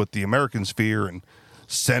do what the Americans fear and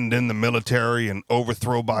send in the military and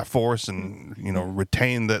overthrow by force and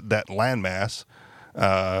retain that landmass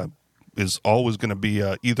is always going to be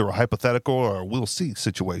either a hypothetical or a we'll see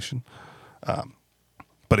situation.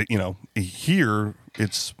 But here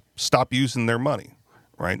it's stop using their money,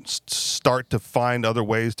 right? Start to find other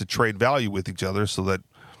ways to trade value with each other so that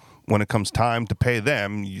when it comes time to pay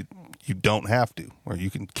them, you don't have to, or you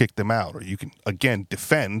can kick them out, or you can, again,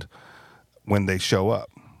 defend when they show up.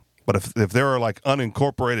 But if there are like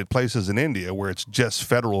unincorporated places in India where it's just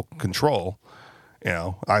federal control,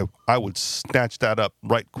 I would snatch that up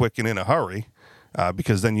right quick and in a hurry,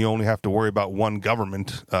 because then you only have to worry about one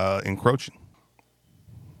government encroaching.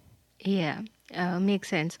 yeah, makes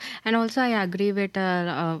sense. And also, I agree with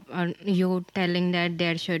you telling that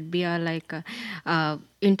there should be a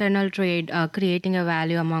internal trade, creating a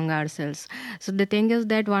value among ourselves. So the thing is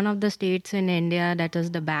that one of the states in India, that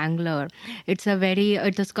is the Bangalore, it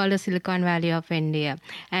is called the Silicon Valley of India,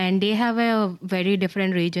 and they have a very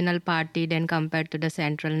different regional party than compared to the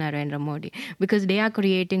central Narendra Modi, because they are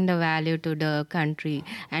creating the value to the country,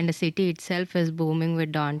 and the city itself is booming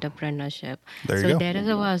with the entrepreneurship. There you So go. there is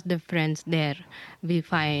a vast difference there we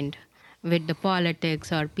find with the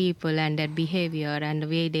politics or people and their behavior and the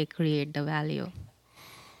way they create the value.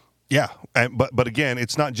 Yeah, but again,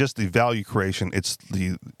 it's not just the value creation; it's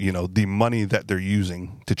the money that they're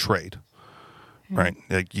using to trade, right?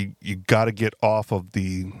 Like you got to get off of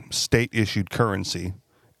the state issued currency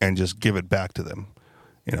and just give it back to them.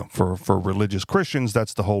 For religious Christians,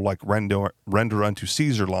 that's the whole like render unto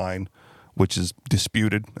Caesar line, which is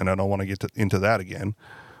disputed, and I don't want to get into that again.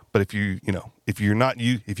 But if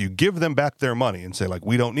you give them back their money and say like,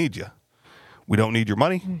 we don't need you. We don't need your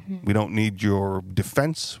money. We don't need your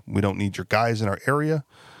defense. We don't need your guys in our area.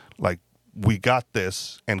 Like, we got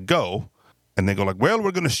this, and go. And they go like, well,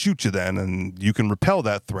 we're going to shoot you then, and you can repel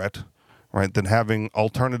that threat, right? Then having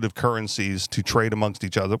alternative currencies to trade amongst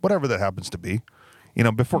each other, whatever that happens to be.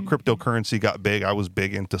 Before cryptocurrency got big, I was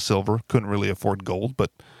big into silver. Couldn't really afford gold,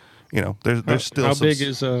 but there's still how big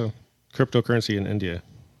is cryptocurrency in India?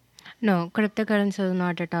 No, cryptocurrency is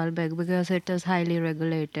not at all big because it is highly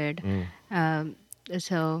regulated.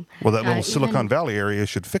 So Well, that little Silicon even- Valley area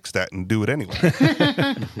should fix that and do it anyway,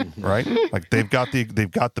 right? Like they've got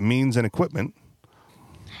the means and equipment.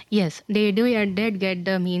 Yes, they did get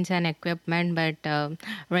the means and equipment, but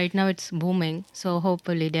right now it's booming. So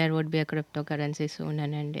hopefully there would be a cryptocurrency soon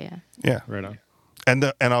in India. Yeah, Right on. And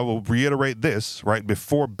I will reiterate this, right?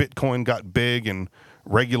 Before Bitcoin got big and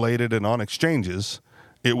regulated and on exchanges,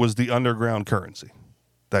 it was the underground currency.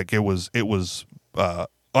 Like it was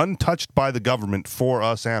untouched by the government for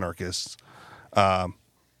us anarchists. And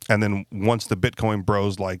then once the Bitcoin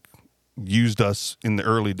bros like used us in the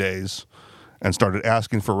early days and started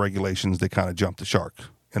asking for regulations, they kind of jumped the shark,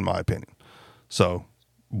 in my opinion. So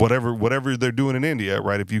whatever they're doing in India,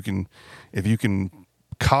 right? If you can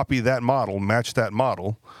copy that model, match that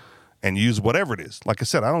model, and use whatever it is. Like I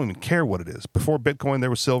said, I don't even care what it is. Before Bitcoin, there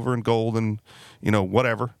was silver and gold and,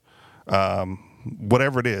 whatever.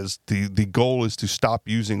 Whatever it is, the goal is to stop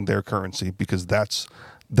using their currency because that's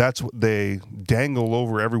what they dangle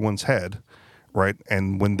over everyone's head, right?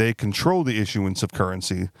 And when they control the issuance of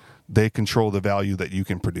currency, they control the value that you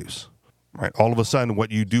can produce, right? All of a sudden, what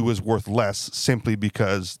you do is worth less simply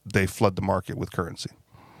because they flood the market with currency.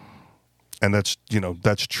 And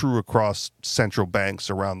that's true across central banks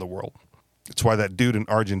around the world. It's why that dude in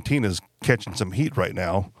Argentina is catching some heat right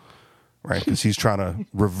now, right? Because he's trying to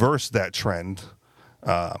reverse that trend.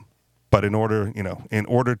 But in order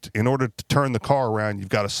to turn the car around, you've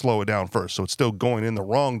got to slow it down first. So it's still going in the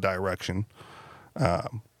wrong direction.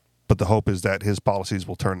 But the hope is that his policies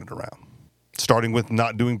will turn it around, starting with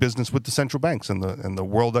not doing business with the central banks and the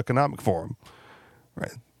World Economic Forum,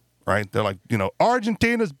 right? Right? They're like,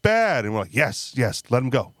 Argentina's bad. And we're like, yes, let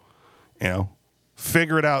them go.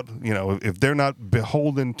 Figure it out. If they're not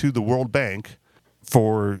beholden to the World Bank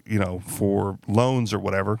for loans or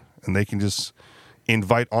whatever, and they can just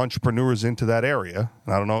invite entrepreneurs into that area.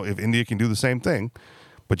 And I don't know if India can do the same thing,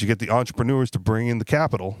 but you get the entrepreneurs to bring in the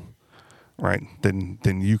capital, right? Then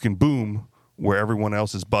you can boom where everyone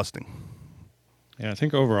else is busting. Yeah, I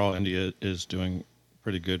think overall India is doing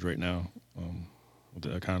pretty good right now. With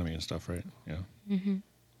the economy and stuff, right? Yeah. Mm-hmm.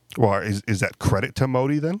 Well, is that credit to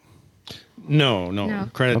Modi then? No.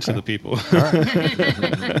 Credit to the people. All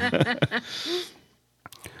right.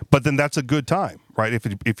 But then that's a good time, right?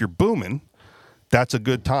 If you're booming, that's a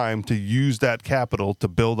good time to use that capital to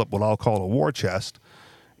build up what I'll call a war chest,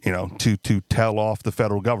 to tell off the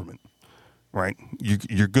federal government, right?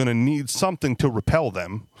 You're going to need something to repel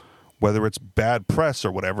them, whether it's bad press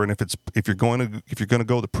or whatever. And if you're going to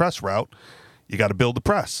go the press route, you got to build the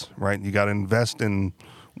press, right? You got to invest in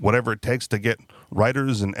whatever it takes to get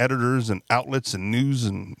writers and editors and outlets and news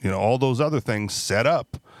and all those other things set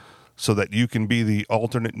up so that you can be the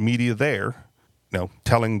alternate media there,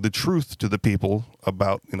 telling the truth to the people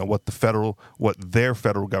about what their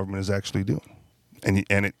federal government is actually doing, and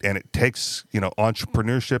it takes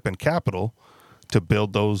entrepreneurship and capital to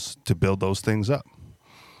build those things up.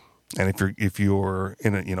 And if you're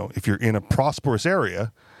in a prosperous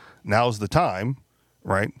area, now's the time,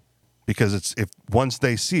 right? Because if once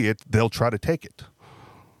they see it, they'll try to take it.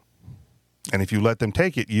 And if you let them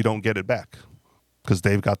take it, you don't get it back because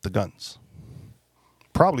they've got the guns.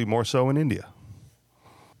 Probably more so in India.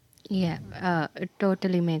 Yeah, it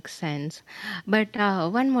totally makes sense. But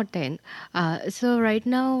one more thing. So right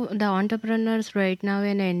now, the entrepreneurs right now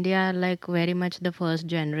in India are like very much the first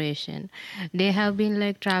generation. They have been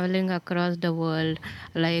like traveling across the world,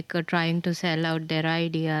 like trying to sell out their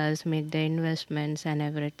ideas, make the investments and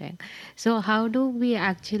everything. So how do we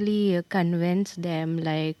actually convince them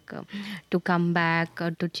to come back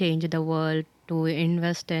or to change the world, to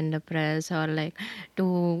invest in the press, or like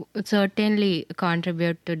to certainly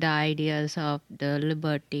contribute to the ideas of the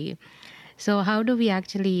liberty? So how do we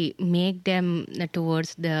actually make them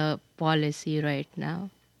towards the policy right now?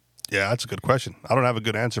 Yeah, that's a good question. I don't have a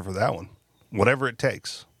good answer for that one. Whatever it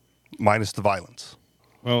takes, minus the violence.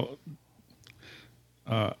 Well,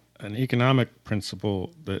 an economic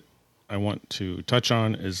principle that I want to touch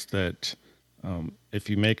on is that if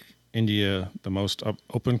you make India the most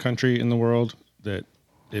open country in the world, that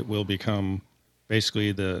it will become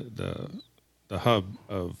basically the hub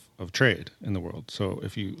of trade in the world. So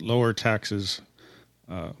if you lower taxes,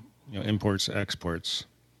 imports, exports,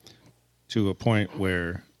 to a point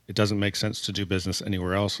where it doesn't make sense to do business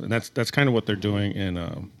anywhere else, and that's kind of what they're doing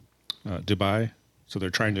in Dubai. So they're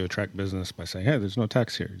trying to attract business by saying, "Hey, there's no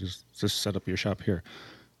tax here. Just set up your shop here."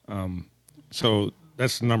 So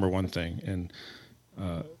that's the number one thing, and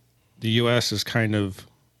the U.S. is kind of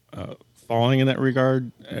falling in that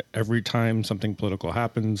regard. Every time something political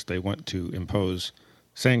happens, they want to impose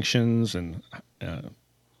sanctions and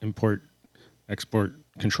import, export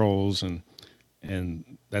controls, and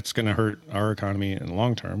that's going to hurt our economy in the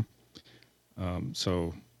long term.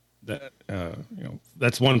 So that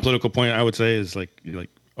that's one political point I would say is like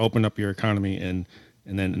open up your economy and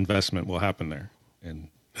then investment will happen there. And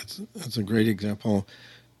that's a great example.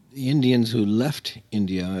 the Indians who left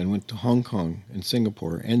India and went to Hong Kong and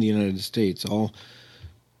Singapore and the United States all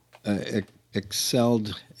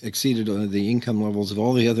exceeded the income levels of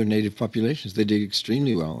all the other native populations. They did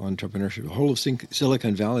extremely well on entrepreneurship. The whole of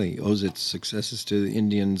Silicon Valley owes its successes to the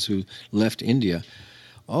Indians who left India.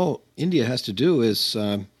 All India has to do is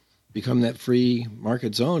become that free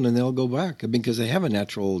market zone, and they'll go back because they have a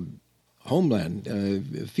natural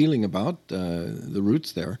homeland feeling about the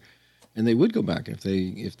roots there, and they would go back if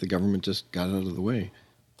the government just got out of the way.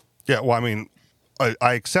 Yeah, well, I mean,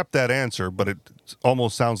 I accept that answer, but it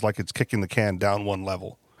almost sounds like it's kicking the can down one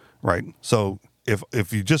level, right? So if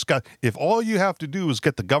all you have to do is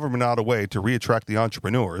get the government out of the way to reattract the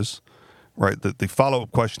entrepreneurs, right? The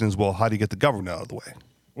follow-up question is, well, how do you get the government out of the way?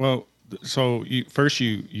 Well, so you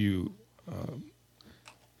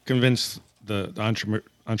convince the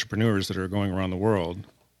entrepreneurs that are going around the world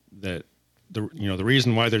that the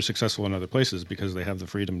reason why they're successful in other places is because they have the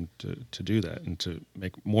freedom to do that and to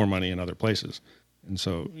make more money in other places. And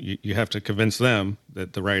so you have to convince them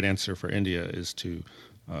that the right answer for India is to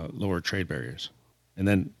lower trade barriers. And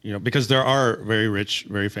then, because there are very rich,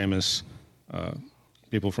 very famous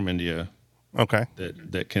people from India, okay,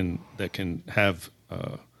 that can have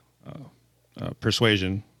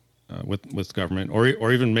persuasion with government,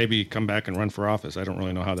 or even maybe come back and run for office. I don't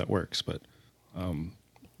really know how that works, but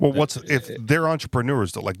well, if they're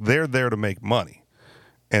entrepreneurs, though, like they're there to make money.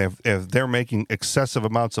 And if they're making excessive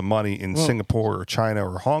amounts of money in Singapore or China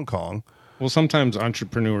or Hong Kong. Well, sometimes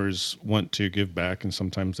entrepreneurs want to give back, and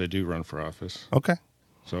sometimes they do run for office. Okay.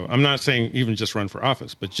 So I'm not saying even just run for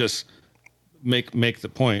office, but just make the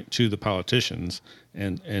point to the politicians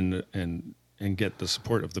and get the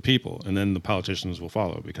support of the people, and then the politicians will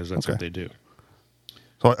follow because that's what they do.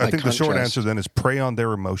 So I think the short answer then is prey on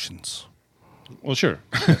their emotions. Well, sure.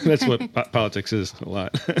 That's what politics is a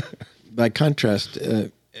lot. By contrast,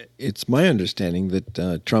 it's my understanding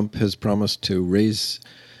that Trump has promised to raise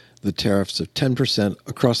the tariffs of 10%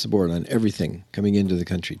 across the board on everything coming into the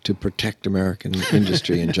country to protect American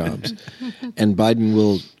industry and jobs. And Biden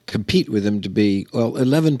will compete with him to be,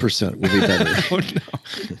 11% will be better. Oh,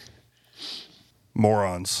 no.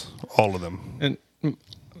 Morons, all of them. And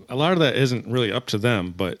a lot of that isn't really up to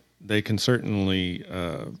them, but they can certainly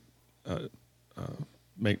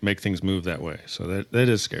make things move that way. So that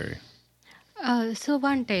is scary. So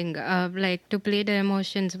one thing, like to play the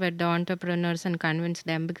emotions with the entrepreneurs and convince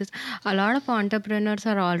them, because a lot of entrepreneurs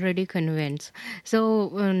are already convinced. So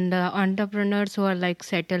the entrepreneurs who are like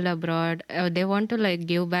settled abroad, they want to like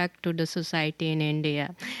give back to the society in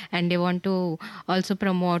India, and they want to also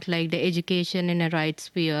promote like the education in a right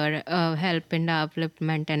sphere, help in the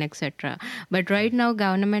upliftment and etc. But right now,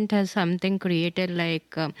 government has something created like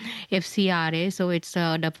FCRA, so it's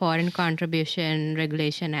the Foreign Contribution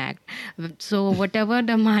Regulation Act. So whatever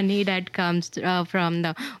the money that comes from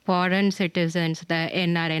the foreign citizens, the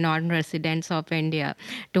NRI, non-residents of India,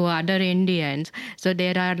 to other Indians, so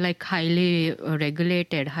they are like highly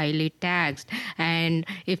regulated, highly taxed. And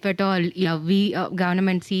if at all,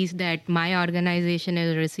 government sees that my organization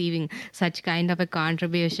is receiving such kind of a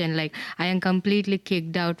contribution, like I am completely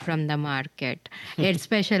kicked out from the market,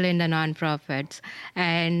 especially in the non-profits.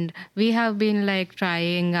 And we have been like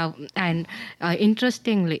trying, and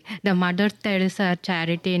interestingly, the Mother Teresa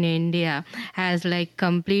charity in India has like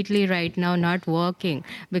completely right now not working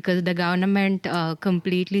because the government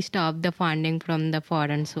completely stopped the funding from the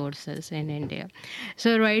foreign sources in India.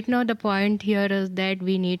 So right now the point here is that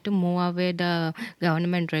we need to move away the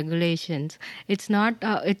government regulations. It's not.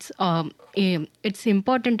 It's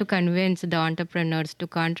important to convince the entrepreneurs to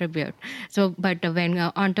contribute. So, but when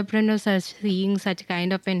entrepreneurs are seeing such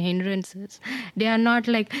kind of hindrances, they are not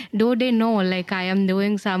like, though they know like I am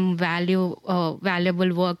doing some valuable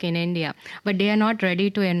work in India, but they are not ready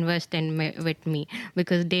to invest with me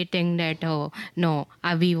because they think that, oh no,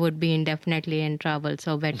 we would be indefinitely in trouble,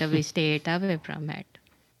 so better we stay away from it.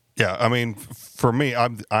 Yeah, I mean, for me,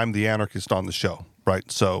 I'm the anarchist on the show, right?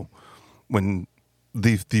 So when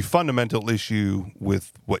the fundamental issue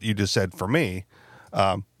with what you just said for me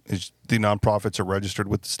is the nonprofits are registered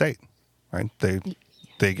with the state, right?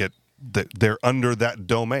 They're under that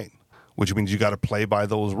domain, which means you got to play by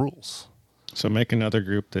those rules. So make another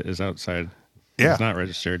group that is outside, yeah, is not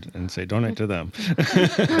registered, and say donate to them.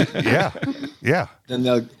 yeah. Then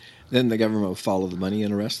the government will follow the money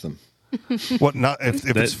and arrest them. What not if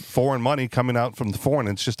it's foreign money coming out from the foreign?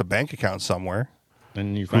 It's just a bank account somewhere.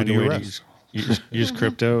 And you find a way to use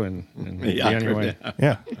crypto and be on your way.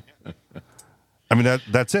 Yeah. I mean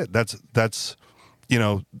that's it. That's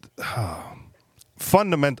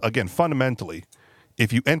fundamentally,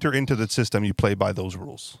 if you enter into the system, you play by those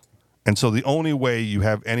rules. And so the only way you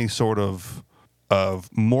have any sort of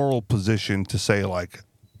moral position to say, like,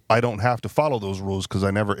 I don't have to follow those rules because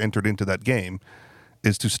I never entered into that game,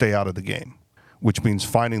 is to stay out of the game, which means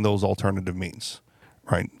finding those alternative means,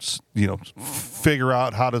 right? Figure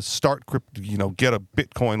out how to start crypto, get a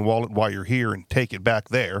Bitcoin wallet while you're here and take it back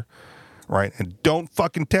there, right? And don't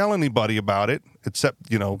fucking tell anybody about it except,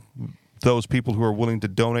 those people who are willing to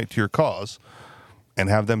donate to your cause, and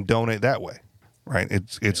have them donate that way, right?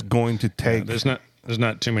 It's going to take... Yeah, there's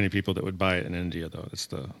not too many people that would buy it in India, though. That's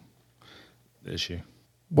the issue.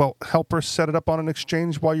 Well, help her set it up on an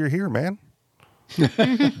exchange while you're here, man.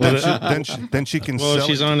 then she can sell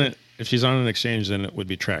it. If she's on an exchange, then it would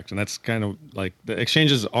be tracked. And that's kind of like the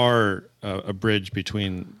exchanges are a bridge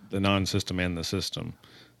between the non-system and the system.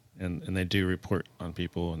 And they do report on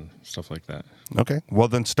people and stuff like that. Okay. Well,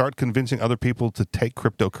 then start convincing other people to take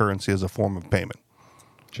cryptocurrency as a form of payment.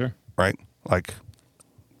 Sure. Right? Like,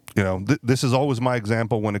 this is always my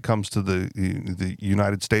example when it comes to the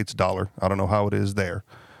United States dollar. I don't know how it is there.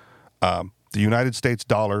 The United States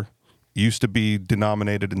dollar used to be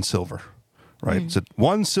denominated in silver, right? It's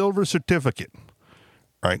one silver certificate,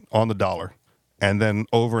 right, on the dollar. And then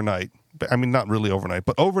overnight, I mean, not really overnight,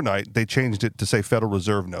 but overnight, they changed it to say Federal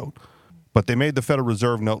Reserve note. But they made the Federal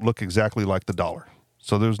Reserve note look exactly like the dollar.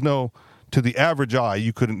 So there's to the average eye,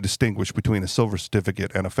 you couldn't distinguish between a silver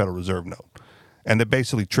certificate and a Federal Reserve note. And they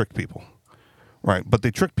basically tricked people, right? But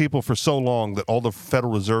they tricked people for so long that all the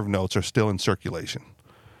Federal Reserve notes are still in circulation,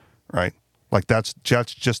 right? Like that's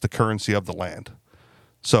just the currency of the land.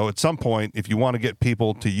 So at some point, if you want to get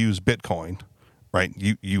people to use Bitcoin, right,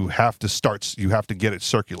 you have to get it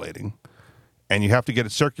circulating. And you have to get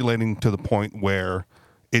it circulating to the point where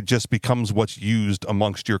it just becomes what's used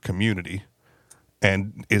amongst your community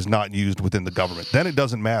and is not used within the government. Then it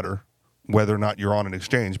doesn't matter whether or not you're on an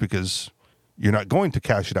exchange, because you're not going to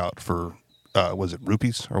cash it out for, was it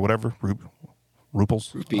rupees or whatever?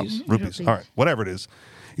 Ruples? Rupees. Rupees. All right. Whatever it is.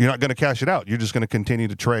 You're not going to cash it out. You're just going to continue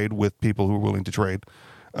to trade with people who are willing to trade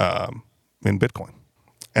in Bitcoin.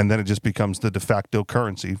 And then it just becomes the de facto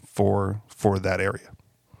currency for that area.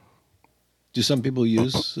 Do some people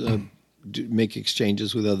make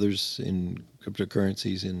exchanges with others in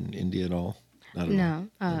cryptocurrencies in India at all? No,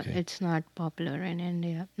 it's not popular in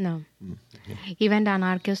India. No. Even the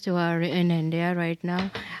anarchists who are in India right now,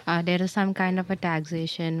 there is some kind of a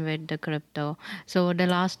taxation with the crypto. So the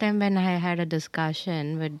last time when I had a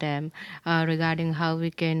discussion with them regarding how we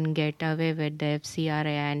can get away with the FCRA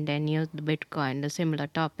and then use the Bitcoin, the similar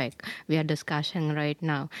topic we are discussing right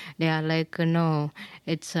now, they are like, no,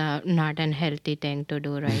 it's not an healthy thing to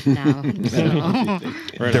do right now.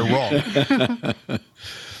 They're wrong.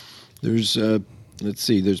 There's,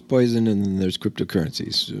 there's poison and then there's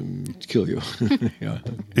cryptocurrencies to kill you.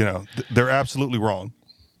 Yeah. They're absolutely wrong,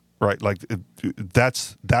 right? Like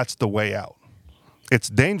that's the way out. It's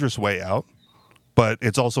a dangerous way out, but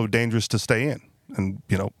it's also dangerous to stay in and,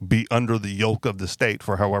 be under the yoke of the state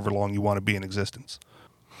for however long you want to be in existence.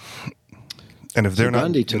 And if they're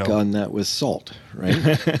Gandhi not, took on that with salt, right?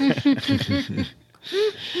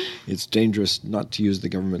 It's dangerous not to use the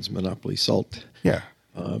government's monopoly salt. Yeah.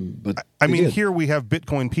 But I mean, here we have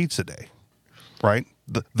Bitcoin Pizza Day, right?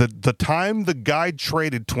 The time the guy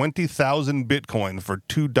traded 20,000 Bitcoin for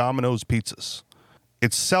 2 Domino's pizzas,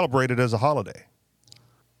 it's celebrated as a holiday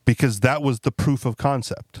because that was the proof of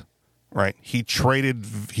concept, right? He traded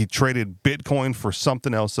Bitcoin for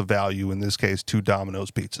something else of value, in this case, 2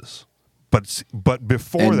 Domino's pizzas. But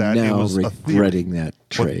before that, it was regretting that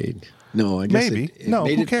trade. No, I guess maybe. It no,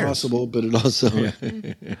 made who it cares? possible, but it also...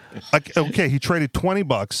 Okay, he traded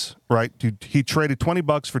 $20, right? He traded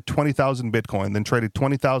 $20 for 20,000 Bitcoin, then traded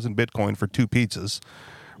 20,000 Bitcoin for 2 pizzas,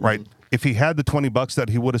 right? If he had the $20 that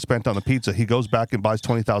he would have spent on the pizza, he goes back and buys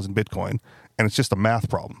 20,000 Bitcoin, and it's just a math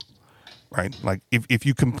problem, right? Like if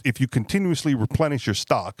you continuously replenish your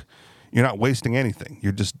stock, you're not wasting anything.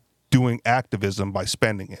 You're just doing activism by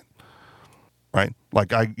spending it, right?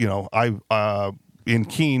 Like in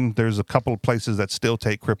Keene, there's a couple of places that still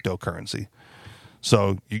take cryptocurrency.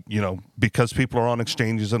 So, because people are on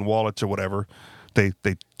exchanges and wallets or whatever, they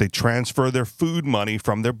transfer their food money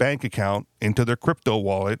from their bank account into their crypto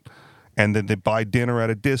wallet, and then they buy dinner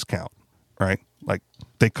at a discount, right? Like,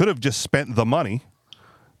 they could have just spent the money,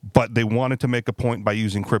 but they wanted to make a point by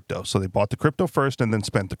using crypto. So they bought the crypto first and then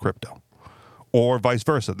spent the crypto. Or vice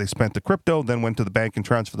versa. They spent the crypto, then went to the bank and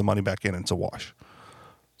transferred the money back in, and it's a wash.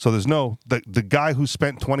 So there's the guy who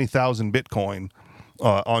spent 20,000 Bitcoin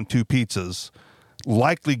on 2 pizzas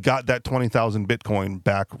likely got that 20,000 Bitcoin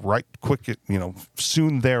back right quick,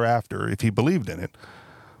 soon thereafter if he believed in it.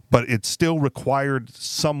 But it still required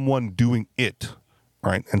someone doing it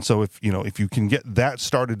right? And so if you can get that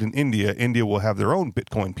started in India, India will have their own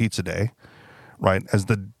Bitcoin pizza day, right? As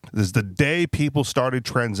the day people started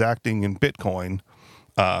transacting in Bitcoin,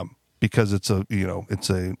 because it's a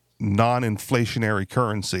non-inflationary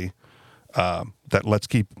currency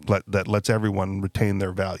that lets everyone retain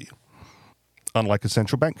their value, unlike a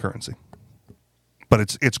central bank currency. But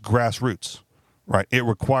it's grassroots, right? It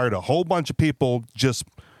required a whole bunch of people just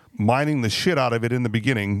mining the shit out of it in the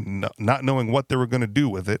beginning, not knowing what they were going to do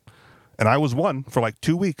with it. And I was one for like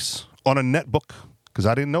 2 weeks on a netbook because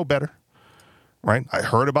I didn't know better, right? I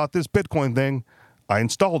heard about this Bitcoin thing. I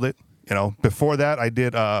installed it. Before that, I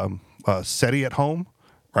did SETI at home,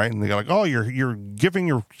 right? And they're like, oh, you're giving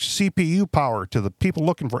your CPU power to the people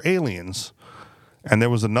looking for aliens. And there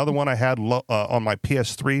was another one I had on my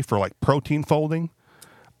PS3 for like protein folding.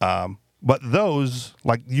 But those,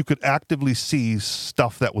 like, you could actively see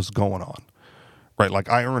stuff that was going on, right?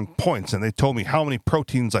 Like, I earned points, and they told me how many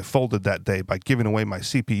proteins I folded that day by giving away my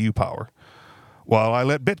CPU power. Well, I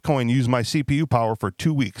let Bitcoin use my CPU power for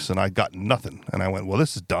 2 weeks, and I got nothing. And I went, well,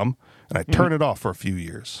 this is dumb. And I turned it off for a few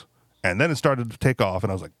years. And then it started to take off,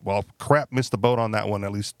 and I was like, well, crap, missed the boat on that one,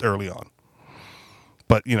 at least early on.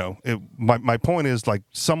 But, my point is, like,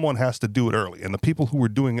 someone has to do it early. And the people who were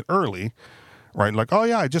doing it early, right, like, oh,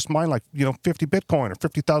 yeah, I just mined, 50 Bitcoin or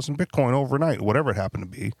 50,000 Bitcoin overnight, whatever it happened to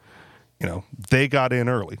be, they got in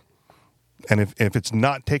early. And if it's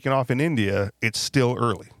not taken off in India, it's still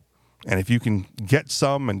early. And if you can get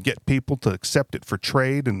some and get people to accept it for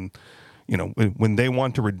trade and, when they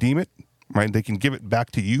want to redeem it, right, they can give it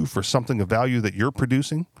back to you for something of value that you're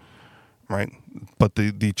producing. Right, but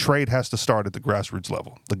the trade has to start at the grassroots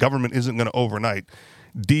level. The government isn't going to overnight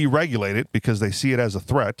deregulate it because they see it as a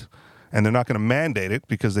threat, and they're not going to mandate it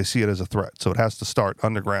because they see it as a threat. So it has to start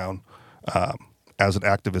underground as an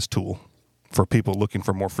activist tool for people looking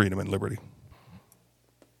for more freedom and liberty.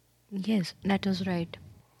 Yes, that is right.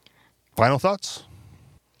 Final thoughts?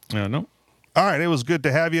 No. All right, it was good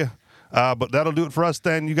to have you. But that'll do it for us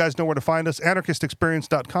then. You guys know where to find us,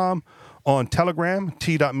 anarchistexperience.com, on Telegram,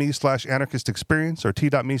 t.me/anarchistexperience or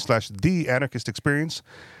t.me/theanarchistexperience.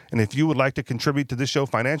 And if you would like to contribute to this show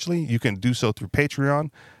financially, you can do so through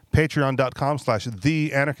Patreon,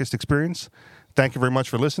 patreon.com/theanarchistexperience. Thank you very much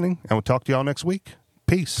for listening, and we'll talk to y'all next week.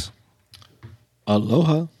 Peace.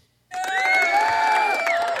 Aloha.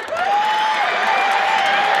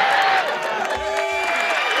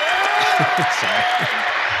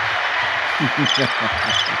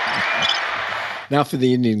 Now for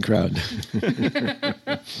the Indian crowd.